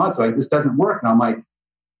 6 months. Like, this doesn't work. And I'm like,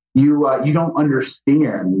 you don't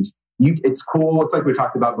understand. It's cool. It's like we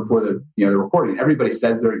talked about before the recording. Everybody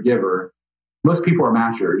says they're a giver. Most people are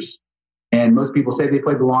matchers. And most people say they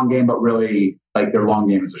played the long game, but really, like, their long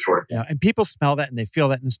game is a short game. Yeah, and people smell that and they feel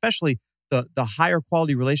that. And especially the higher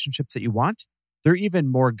quality relationships that you want, they're even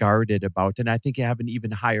more guarded about. And I think you have an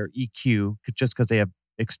even higher EQ just because they have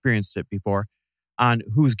experienced it before on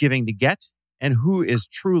who's giving to get and who is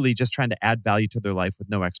truly just trying to add value to their life with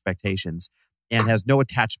no expectations and has no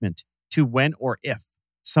attachment to when or if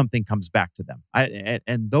something comes back to them.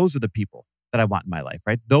 And those are the people that I want in my life,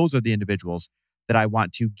 right? Those are the individuals that I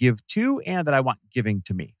want to give to and that I want giving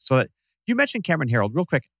to me. So that you mentioned Cameron Harold real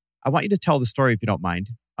quick. I want you to tell the story if you don't mind.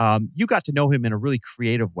 You got to know him in a really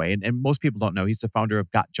creative way. And most people don't know. He's the founder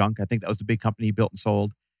of Got Junk. I think that was the big company he built and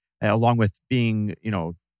sold, along with being,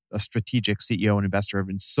 a strategic CEO and investor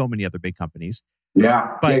in so many other big companies.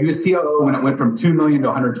 Yeah. But he was COO when it went from 2 million to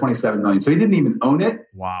 127 million. So he didn't even own it.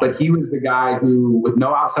 Wow. But he was the guy who, with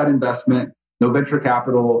no outside investment, no venture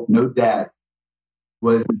capital, no debt,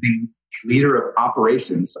 was the leader of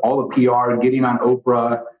operations. All the PR, getting on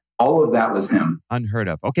Oprah, all of that was him. Unheard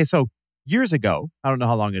of. Okay. So years ago, I don't know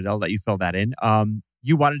how long ago, I'll let you fill that in.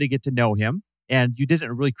 You wanted to get to know him and you did it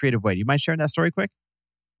in a really creative way. Do you mind sharing that story quick?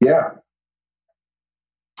 Yeah.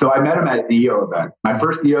 So I met him at the EO event. My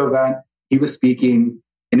first EO event, he was speaking,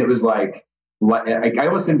 and it was like I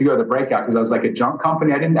almost didn't go to the breakout because I was like a junk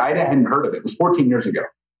company. I hadn't heard of it. It was 14 years ago.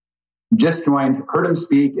 Just joined, heard him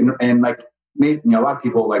speak, and like, a lot of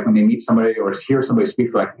people, like when they meet somebody or hear somebody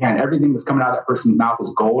speak, they're like, man, everything that's coming out of that person's mouth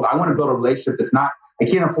is gold. I want to build a relationship that's not, I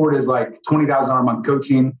can't afford his like $20,000 a month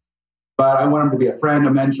coaching, but I want him to be a friend,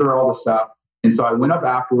 a mentor, all the stuff. And so I went up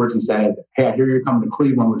afterwards and said, hey, I hear you're coming to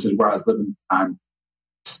Cleveland, which is where I was living at the time,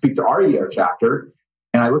 to speak to our EO chapter.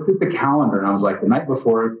 And I looked at the calendar and I was like, the night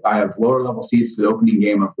before, I have lower level seats to the opening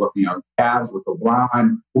game of, Cavs with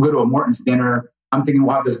LeBron. We'll go to a Morton's dinner. I'm thinking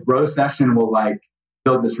we'll have this bro session. We'll like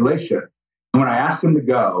build this relationship. And when I asked him to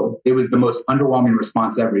go, it was the most underwhelming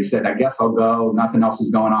response ever. He said, I guess I'll go. Nothing else is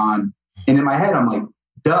going on. And in my head, I'm like,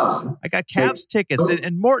 duh. I got Cavs tickets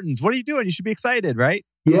and Morton's. What are you doing? You should be excited, right?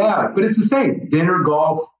 Yeah, but it's the same. Dinner,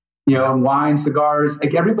 golf, wine, cigars.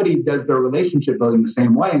 Like everybody does their relationship building the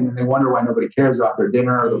same way. And then they wonder why nobody cares about their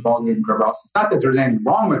dinner or their ball game or whatever else. It's not that there's anything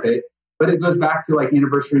wrong with it, but it goes back to like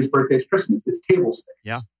anniversaries, birthdays, Christmas. It's table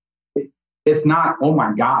stakes. Yeah. It's not, oh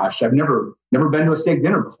my gosh, I've never been to a steak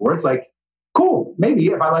dinner before. It's like, cool, maybe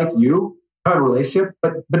if I like you, I have a relationship,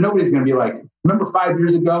 but nobody's going to be like, remember 5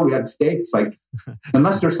 years ago we had steaks? Like,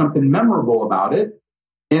 unless there's something memorable about it.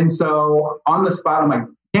 And so on the spot, I'm like,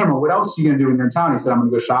 Cameron, what else are you going to do when you're in town? He said, I'm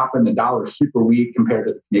going to go shopping. The dollar's super weak compared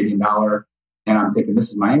to the Canadian dollar. And I'm thinking, this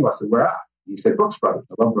is my angle. I said, where at? He said, Brooks Brothers.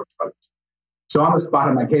 I love Brooks Brothers. So on the spot,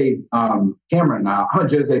 I'm like, hey, Cameron, I'm a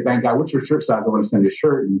Jose Bank guy. What's your shirt size? I want to send you a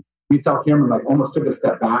shirt. And you tell Cameron, like, almost took a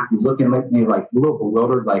step back. He's looking at me like a little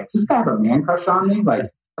bewildered, like, does this guy have a man crush on me? Like,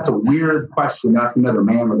 that's a weird question to ask another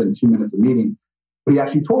man within 2 minutes of meeting. But he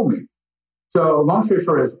actually told me. So long story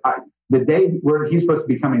short is the day where he's supposed to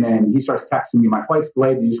be coming in, he starts texting me, my flight's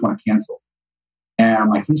delayed, you just want to cancel. And I'm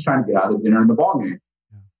like, he's trying to get out of dinner and the ball game.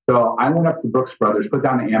 So I went up to Brooks Brothers, put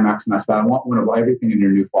down the Amex, and I said, I want one of everything in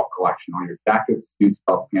your new fall collection, all your jackets, suits,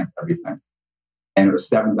 belts, pants, everything. And it was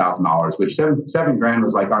 $7,000, which $7,000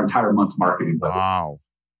 was like our entire month's marketing budget. Wow.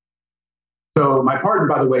 So my partner,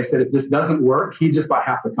 by the way, said, if this doesn't work, he just bought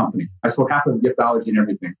half the company. I sold half of the giftology and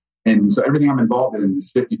everything. And so everything I'm involved in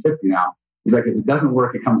is 50-50 now. He's like, if it doesn't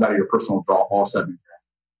work, it comes out of your personal draw, all $7,000.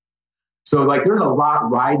 So like, there's a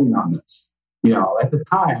lot riding on this. At the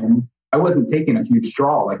time, I wasn't taking a huge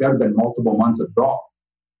draw. Like that would have been multiple months of draw.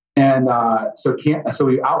 And so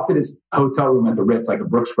we outfit his hotel room at the Ritz, like a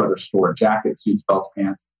Brooks Brothers store, jackets, suits, belts,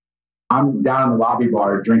 pants. I'm down in the lobby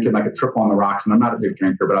bar drinking like a triple on the rocks. And I'm not a big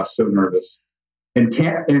drinker, but I was so nervous. And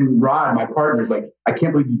Rod, my partner, is like, I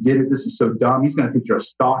can't believe you did it. This is so dumb. He's going to think you're a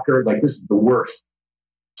stalker. Like, this is the worst.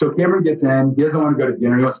 So Cameron gets in. He doesn't want to go to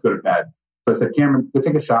dinner. He wants to go to bed. So I said, Cameron, go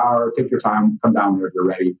take a shower, take your time, come down here if you're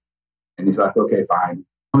ready. And he's like, okay, fine.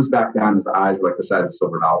 Comes back down. His eyes are like the size of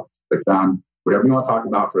silver dollars. Like, Don, whatever you want to talk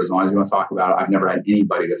about for as long as you want to talk about it. I've never had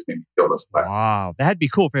anybody that's made me feel this way. Wow. That'd be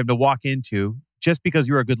cool for him to walk into just because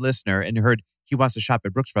you're a good listener and you heard he wants to shop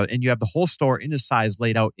at Brooks Brothers and you have the whole store in his size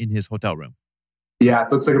laid out in his hotel room. Yeah,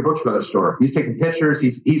 it looks like a Brooks Brothers store. He's taking pictures.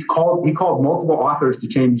 He called multiple authors to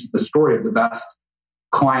change the story of the best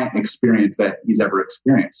client experience that he's ever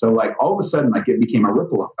experienced. So like all of a sudden, like it became a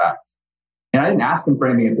ripple effect. And I didn't ask him for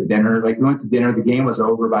anything at the dinner. Like we went to dinner, the game was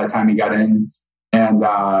over by the time he got in, and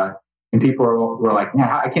people were like, "Man,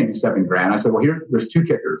 I can't do $7,000." I said, "Well, there's two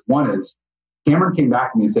kickers. One is Cameron came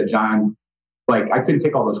back to me and said, John, like I couldn't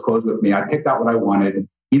take all those clothes with me. I picked out what I wanted.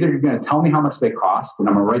 Either you're going to tell me how much they cost, and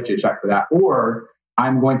I'm going to write you a check for that, or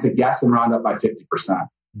I'm going to guess and round up by 50%.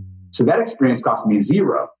 So that experience cost me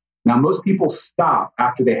 $0. Now, most people stop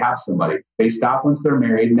after they have somebody. They stop once they're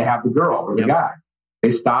married and they have the girl or the guy. They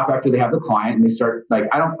stop after they have the client and they start like,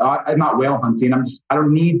 I'm not whale hunting. I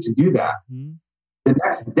don't need to do that. The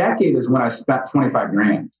next decade is when I spent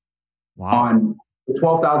 $25,000 on the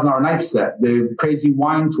 $12,000 knife set, the crazy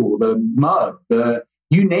wine tool, the mug,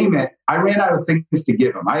 you name it. I ran out of things to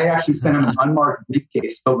give him. I actually sent him an unmarked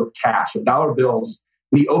briefcase filled with cash, $1 bills.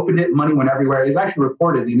 And he opened it, money went everywhere. He's actually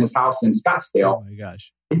reported in his house in Scottsdale. Oh my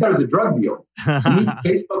gosh. He thought it was a drug deal. And he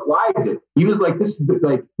Facebook Lived it. He was like, this is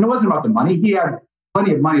it wasn't about the money. He had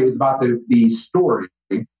plenty of money. It was about the story.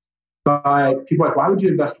 But people are like, why would you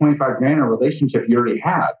invest $25,000 in a relationship you already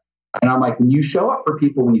had? And I'm like, when you show up for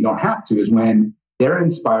people when you don't have to is when they're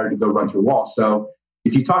inspired to go run through walls. So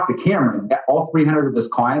if you talk to Cameron, all 300 of his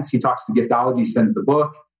clients, he talks to Giftology, he sends the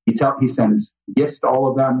book, he sends gifts to all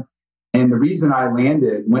of them. And the reason I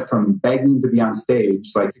went from begging to be on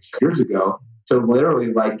stage like 6 years ago to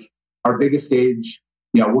literally like our biggest stage,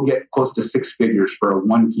 we'll get close to 6 figures for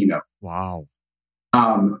one keynote. Wow.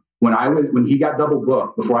 When he got double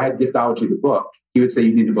booked, before I had Giftology the book, he would say,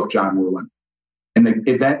 you need to book John Ruhlin. And the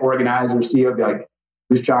event organizer, CEO would be like,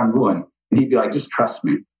 who's John Ruhlin? And he'd be like, just trust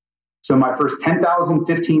me. So my first $10,000,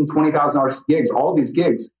 $15,000, $20,000 gigs, all these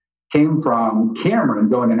gigs came from Cameron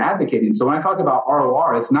going and advocating. So when I talk about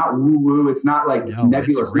ROR, it's not woo-woo. It's not like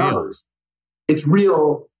nebulous numbers. It's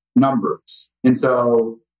real numbers. And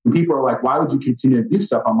so when people are like, why would you continue to do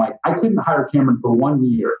stuff? I'm like, I couldn't hire Cameron for 1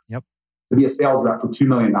 year to be a sales rep for $2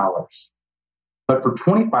 million. But for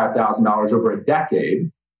 $25,000 over a decade,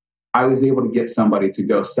 I was able to get somebody to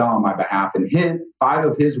go sell on my behalf. And 5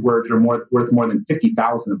 of his words are worth more than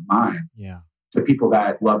 50,000 of mine. Yeah. To people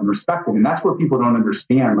that love and respect him. And that's where people don't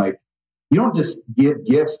understand. Like, you don't just give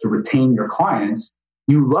gifts to retain your clients.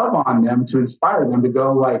 you love on them to inspire them to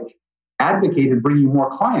go like advocate and bring you more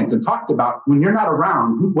clients and talk about when you're not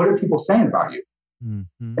around, what are people saying about you?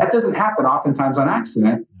 Mm-hmm. That doesn't happen oftentimes on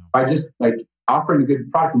accident. By just like offering a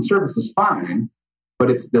good product and service is fine,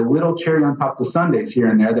 but it's the little cherry on top of the sundaes here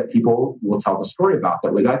and there that people will tell the story about.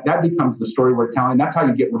 That becomes the story we're telling. That's how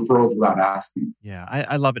you get referrals without asking. Yeah,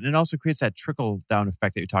 I love it. And it also creates that trickle down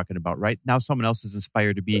effect that you're talking about, right? Now someone else is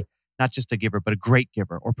inspired to be not just a giver, but a great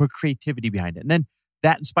giver, or put creativity behind it. And then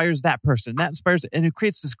that inspires that person. That inspires, and it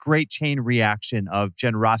creates this great chain reaction of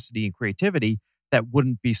generosity and creativity that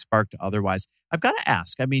wouldn't be sparked otherwise. I've got to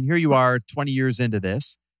ask, I mean, here you are 20 years into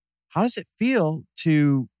this. How does it feel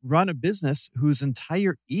to run a business whose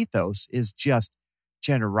entire ethos is just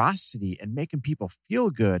generosity and making people feel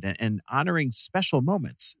good and honoring special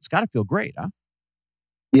moments? It's got to feel great, huh?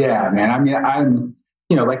 Yeah, man. I mean, I'm,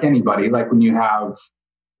 like anybody, like when you have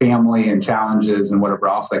family and challenges and whatever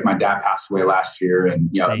else, like my dad passed away last year, and,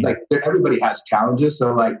 like everybody has challenges.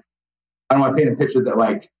 So like, I don't want to paint a picture that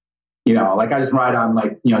like, like I just ride on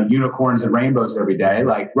like, unicorns and rainbows every day.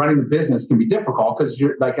 Like running a business can be difficult because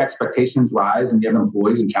you're like expectations rise and you have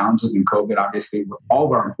employees and challenges. In COVID, obviously, all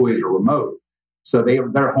of our employees are remote. So they're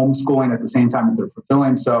homeschooling at the same time that they're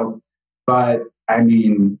fulfilling. So, but I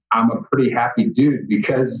mean, I'm a pretty happy dude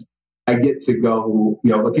because I get to go,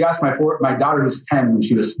 if you ask my daughter who's 10, when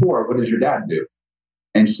she was 4, what does your dad do?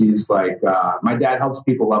 And she's like, my dad helps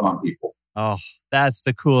people love on people. Oh, that's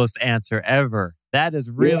the coolest answer ever. That is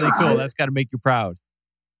really cool. That's got to make you proud.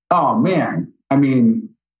 Oh, man. I mean,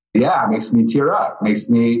 yeah, it makes me tear up. Makes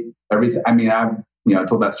me every time. I mean, I've,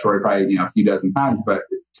 told that story probably, a few dozen times, but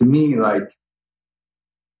to me, like,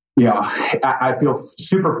 I feel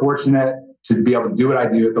super fortunate to be able to do what I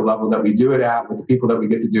do at the level that we do it at with the people that we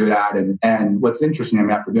get to do it at. And what's interesting, I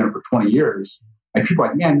mean, after doing it for 20 years, like people are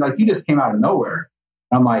like, man, like you just came out of nowhere.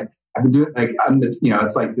 And I'm like, I've been doing like,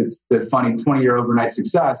 it's the funny 20-year overnight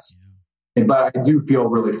success. But I do feel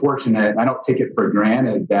really fortunate. I don't take it for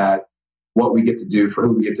granted that what we get to do for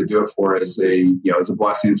who we get to do it for is is a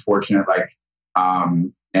blessing. It's fortunate. Like,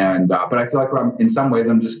 but I feel like in some ways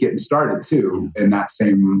I'm just getting started too in that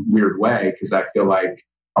same weird way. Cause I feel like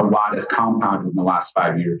a lot has compounded in the last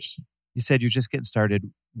 5 years. You said you're just getting started.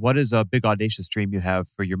 What is a big audacious dream you have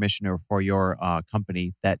for your mission or for your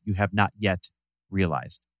company that you have not yet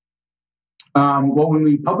realized? Well, when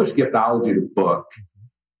we published Giftology, the book,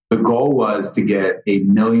 the goal was to get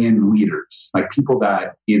 1 million leaders, like people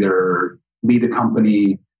that either lead a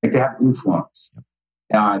company, like they have influence.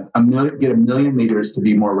 Get 1 million leaders to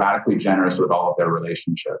be more radically generous with all of their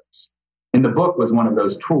relationships. And the book was one of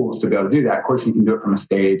those tools to be able to do that. Of course, you can do it from a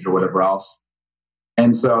stage or whatever else.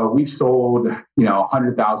 And so we've sold,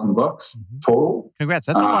 100,000 books total. Congrats.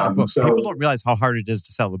 That's a lot of books. People don't realize how hard it is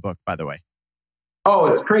to sell a book, by the way. Oh,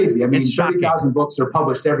 it's crazy. I mean, 30,000 books are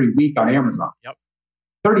published every week on Amazon. Yep.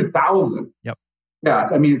 30,000. Yep. Yeah.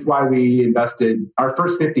 It's why we invested our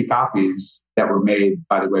first 50 copies that were made,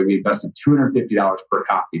 by the way, we invested $250 per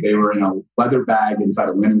copy. They were in a leather bag inside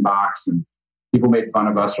a linen box, and people made fun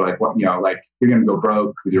of us. They're like, what, like you're going to go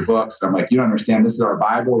broke with your books. And I'm like, you don't understand. This is our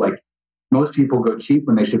Bible. Like most people go cheap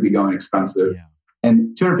when they should be going expensive. Yeah.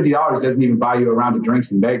 And $250 doesn't even buy you a round of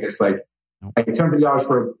drinks in Vegas. Like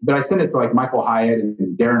 $250 but I sent it to like Michael Hyatt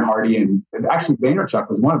and Darren Hardy, and actually Vaynerchuk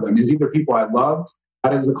was one of them. Is either people I loved,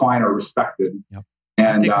 had as a client, or respected. Yep. And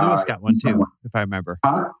I think Lewis got one too, if I remember.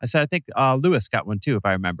 Huh? I said, I think Lewis got one too, if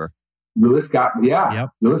I remember. Lewis got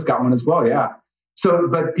one as well. Yeah. So,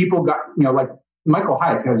 but people got, like Michael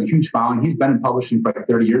Hyatt has a huge following. He's been in publishing for like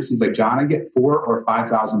 30 years. He's like, John, I get 4,000 or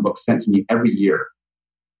 5,000 books sent to me every year.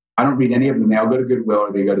 I don't read any of them. They all go to Goodwill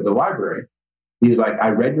or they go to the library. He's like, I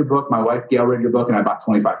read your book. My wife, Gail, read your book, and I bought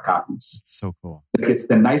 25 copies. That's so cool. Like, it's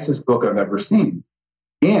the nicest book I've ever seen.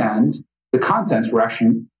 And the contents were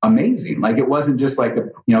actually amazing. Like, it wasn't just like,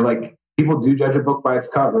 like people do judge a book by its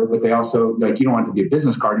cover, but they also, like, you don't want it to be a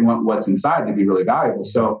business card. You want what's inside to be really valuable.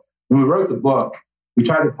 So when we wrote the book, we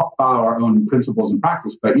tried to follow our own principles and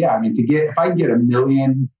practice. But yeah, I mean, if I can get 1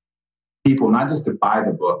 million people, not just to buy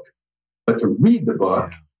the book, but to read the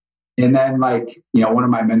book. Yeah. And then one of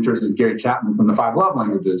my mentors is Gary Chapman from the 5 Love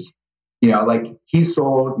Languages. Like he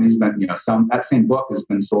sold, and he's been, that same book has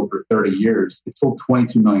been sold for 30 years. It sold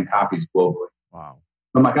 22 million copies globally. Wow.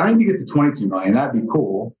 I'm like, I don't need to get to 22 million. That'd be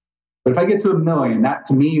cool. But if I get to 1 million, that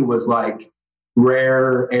to me was like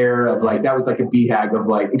rare air of like, that was like a BHAG of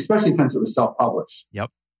like, especially since it was self-published. Yep.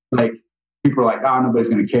 Like people are like, oh, nobody's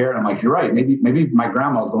going to care. And I'm like, you're right. Maybe my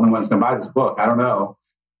grandma's the only one that's going to buy this book. I don't know.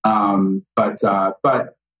 But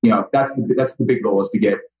that's the big goal, is to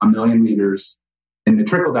get 1 million leaders And the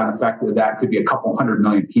trickle down effect of that could be a couple 100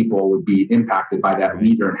 million people would be impacted by that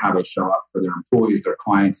leader and how they show up for their employees, their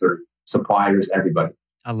clients, their suppliers, everybody.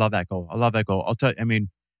 I love that goal. I'll tell you, I mean,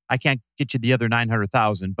 I can't get you the other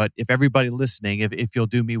 900,000, but if everybody listening, if you'll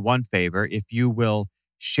do me one favor, if you will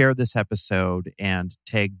share this episode and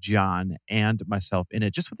tag John and myself in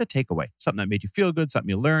it, just with a takeaway, something that made you feel good, something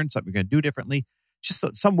you learned, something you're going to do differently, just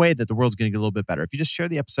some way that the world's going to get a little bit better. If you just share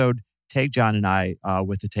the episode, tag John and I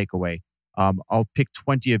with the takeaway. I'll pick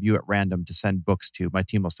 20 of you at random to send books to. My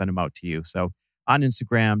team will send them out to you. So on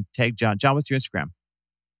Instagram, tag John. John, what's your Instagram?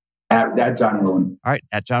 At John Ruhlin. All right,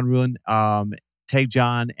 at John Ruhlin. Tag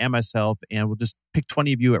John and myself, and we'll just pick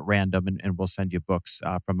 20 of you at random, and we'll send you books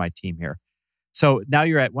from my team here. So now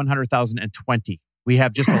you're at 100,020. We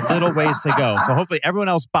have just a little ways to go. So hopefully everyone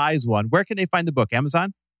else buys one. Where can they find the book?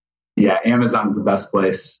 Amazon? Yeah, Amazon's the best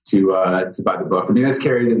place to buy the book. I mean, it's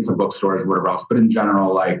carried in some bookstores, whatever else, but in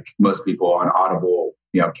general, like most people on Audible,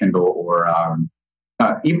 Kindle, or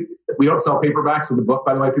even, we don't sell paperbacks of the book.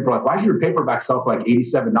 By the way, people are like, "Why should your paperback sell for like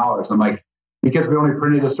 $87?" I'm like, because we only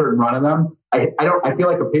printed a certain run of them. I feel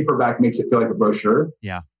like a paperback makes it feel like a brochure.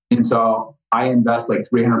 Yeah, and so I invest like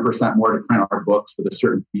 300% more to print our books with a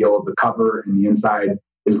certain feel of the cover, and the inside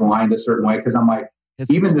is lined a certain way because I'm like.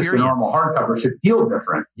 Even just a normal hardcover should feel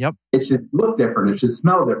different. Yep. It should look different. It should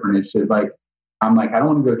smell different. It should I'm like, I don't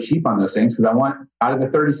want to go cheap on those things because I want, out of the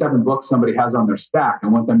 37 books somebody has on their stack, I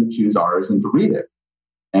want them to choose ours and to read it.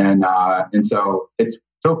 And so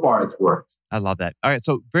so far it's worked. I love that. All right.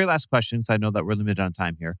 So very last question, so I know that we're limited on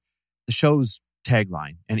time here. The show's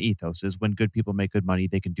tagline and ethos is when good people make good money,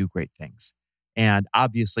 they can do great things. And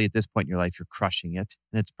obviously at this point in your life, you're crushing it.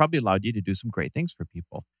 And it's probably allowed you to do some great things for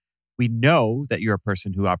people. We know that you're a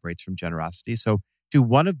person who operates from generosity. So do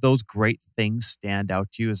one of those great things stand out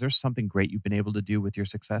to you? Is there something great you've been able to do with your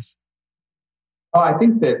success? Oh, I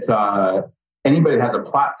think that anybody that has a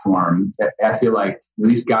platform, I feel like at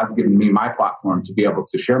least God's given me my platform to be able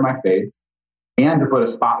to share my faith and to put a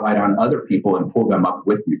spotlight on other people and pull them up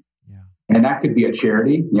with me. Yeah. And that could be a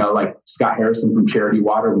charity, like Scott Harrison from Charity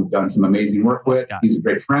Water, we've done some amazing work with. Scott. He's a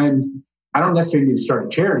great friend. I don't necessarily need to start a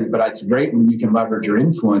charity, but it's great when you can leverage your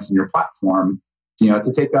influence and your platform,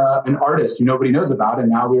 to take an artist who nobody knows about. And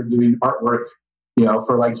now we're doing artwork,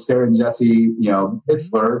 for like Sarah and Jesse,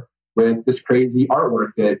 Bitzler with this crazy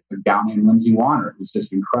artwork that a gal named Lindsay Warner, who's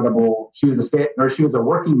just incredible. She was a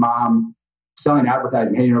working mom selling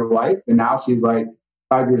advertising, hating her life. And now she's like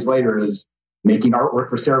 5 years later is making artwork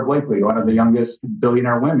for Sarah Blakely, one of the youngest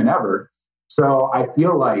billionaire women ever. So I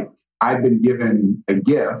feel like I've been given a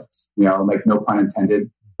gift, like no pun intended,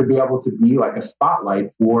 to be able to be like a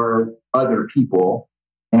spotlight for other people.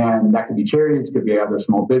 And that could be charities, it could be other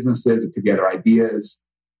small businesses, it could be other ideas.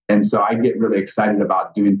 And so I get really excited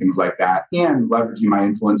about doing things like that and leveraging my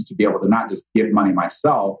influence to be able to not just give money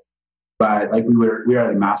myself, but like we were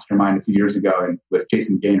at a mastermind a few years ago and with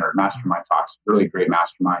Jason Gaynor, Mastermind Talks, really great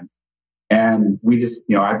mastermind. And we just,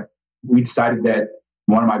 we decided that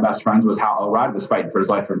one of my best friends was Hal Elrod, was fighting for his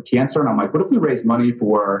life from cancer. And I'm like, what if we raise money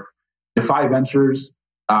for Defy Ventures?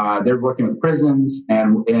 They're working with prisons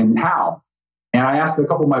and how? And I asked a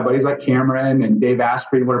couple of my buddies like Cameron and Dave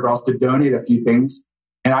Asprey and whatever else to donate a few things.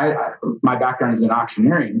 And my background is in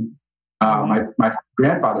auctioneering. My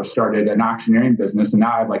grandfather started an auctioneering business, and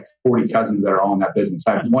now I have like 40 cousins that are all in that business.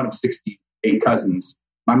 I have one of 68 cousins.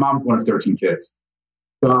 My mom's one of 13 kids.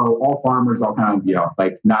 So all farmers, all kind of,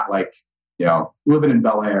 not like, living in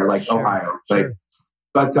Bel Air, like sure, Ohio, sure.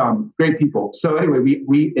 But great people. So anyway,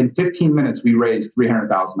 we in 15 minutes, we raised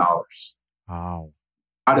 $300,000. Wow.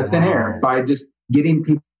 Out of thin air by just getting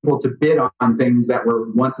people to bid on things that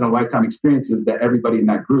were once in a lifetime experiences that everybody in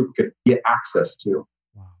that group could get access to.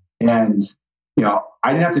 Wow. And,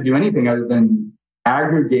 I didn't have to do anything other than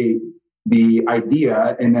aggregate the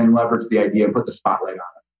idea and then leverage the idea and put the spotlight on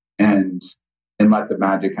it and let the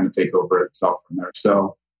magic kind of take over itself from there.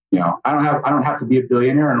 So, I don't have to be a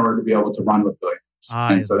billionaire in order to be able to run with billions.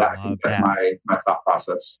 And so that's my thought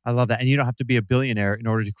process. I love that. And you don't have to be a billionaire in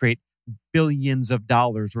order to create billions of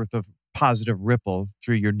dollars worth of positive ripple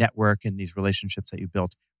through your network and these relationships that you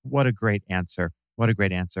built. What a great answer. What a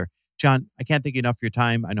great answer. John, I can't thank you enough for your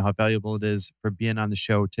time. I know how valuable it is for being on the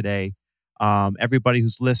show today. Everybody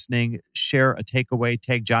who's listening, share a takeaway,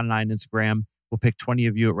 tag John and I on Instagram. We'll pick 20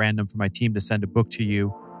 of you at random for my team to send a book to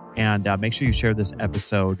you. And make sure you share this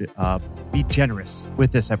episode. Be generous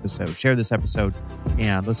with this episode. Share this episode.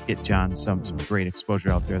 And let's get John some great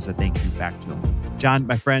exposure out there as a thank you back to him. John,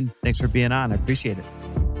 my friend, thanks for being on. I appreciate it.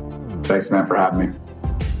 Thanks, man, for having me.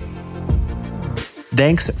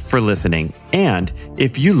 Thanks for listening. And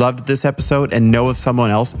if you loved this episode and know of someone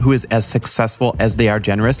else who is as successful as they are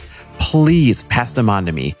generous, please pass them on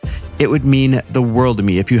to me. It would mean the world to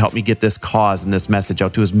me if you help me get this cause and this message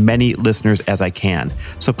out to as many listeners as I can.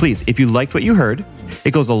 So please, if you liked what you heard,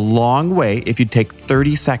 it goes a long way if you take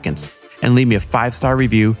 30 seconds and leave me a 5-star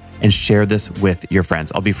review and share this with your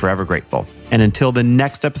friends. I'll be forever grateful. And until the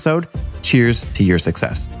next episode, cheers to your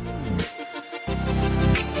success.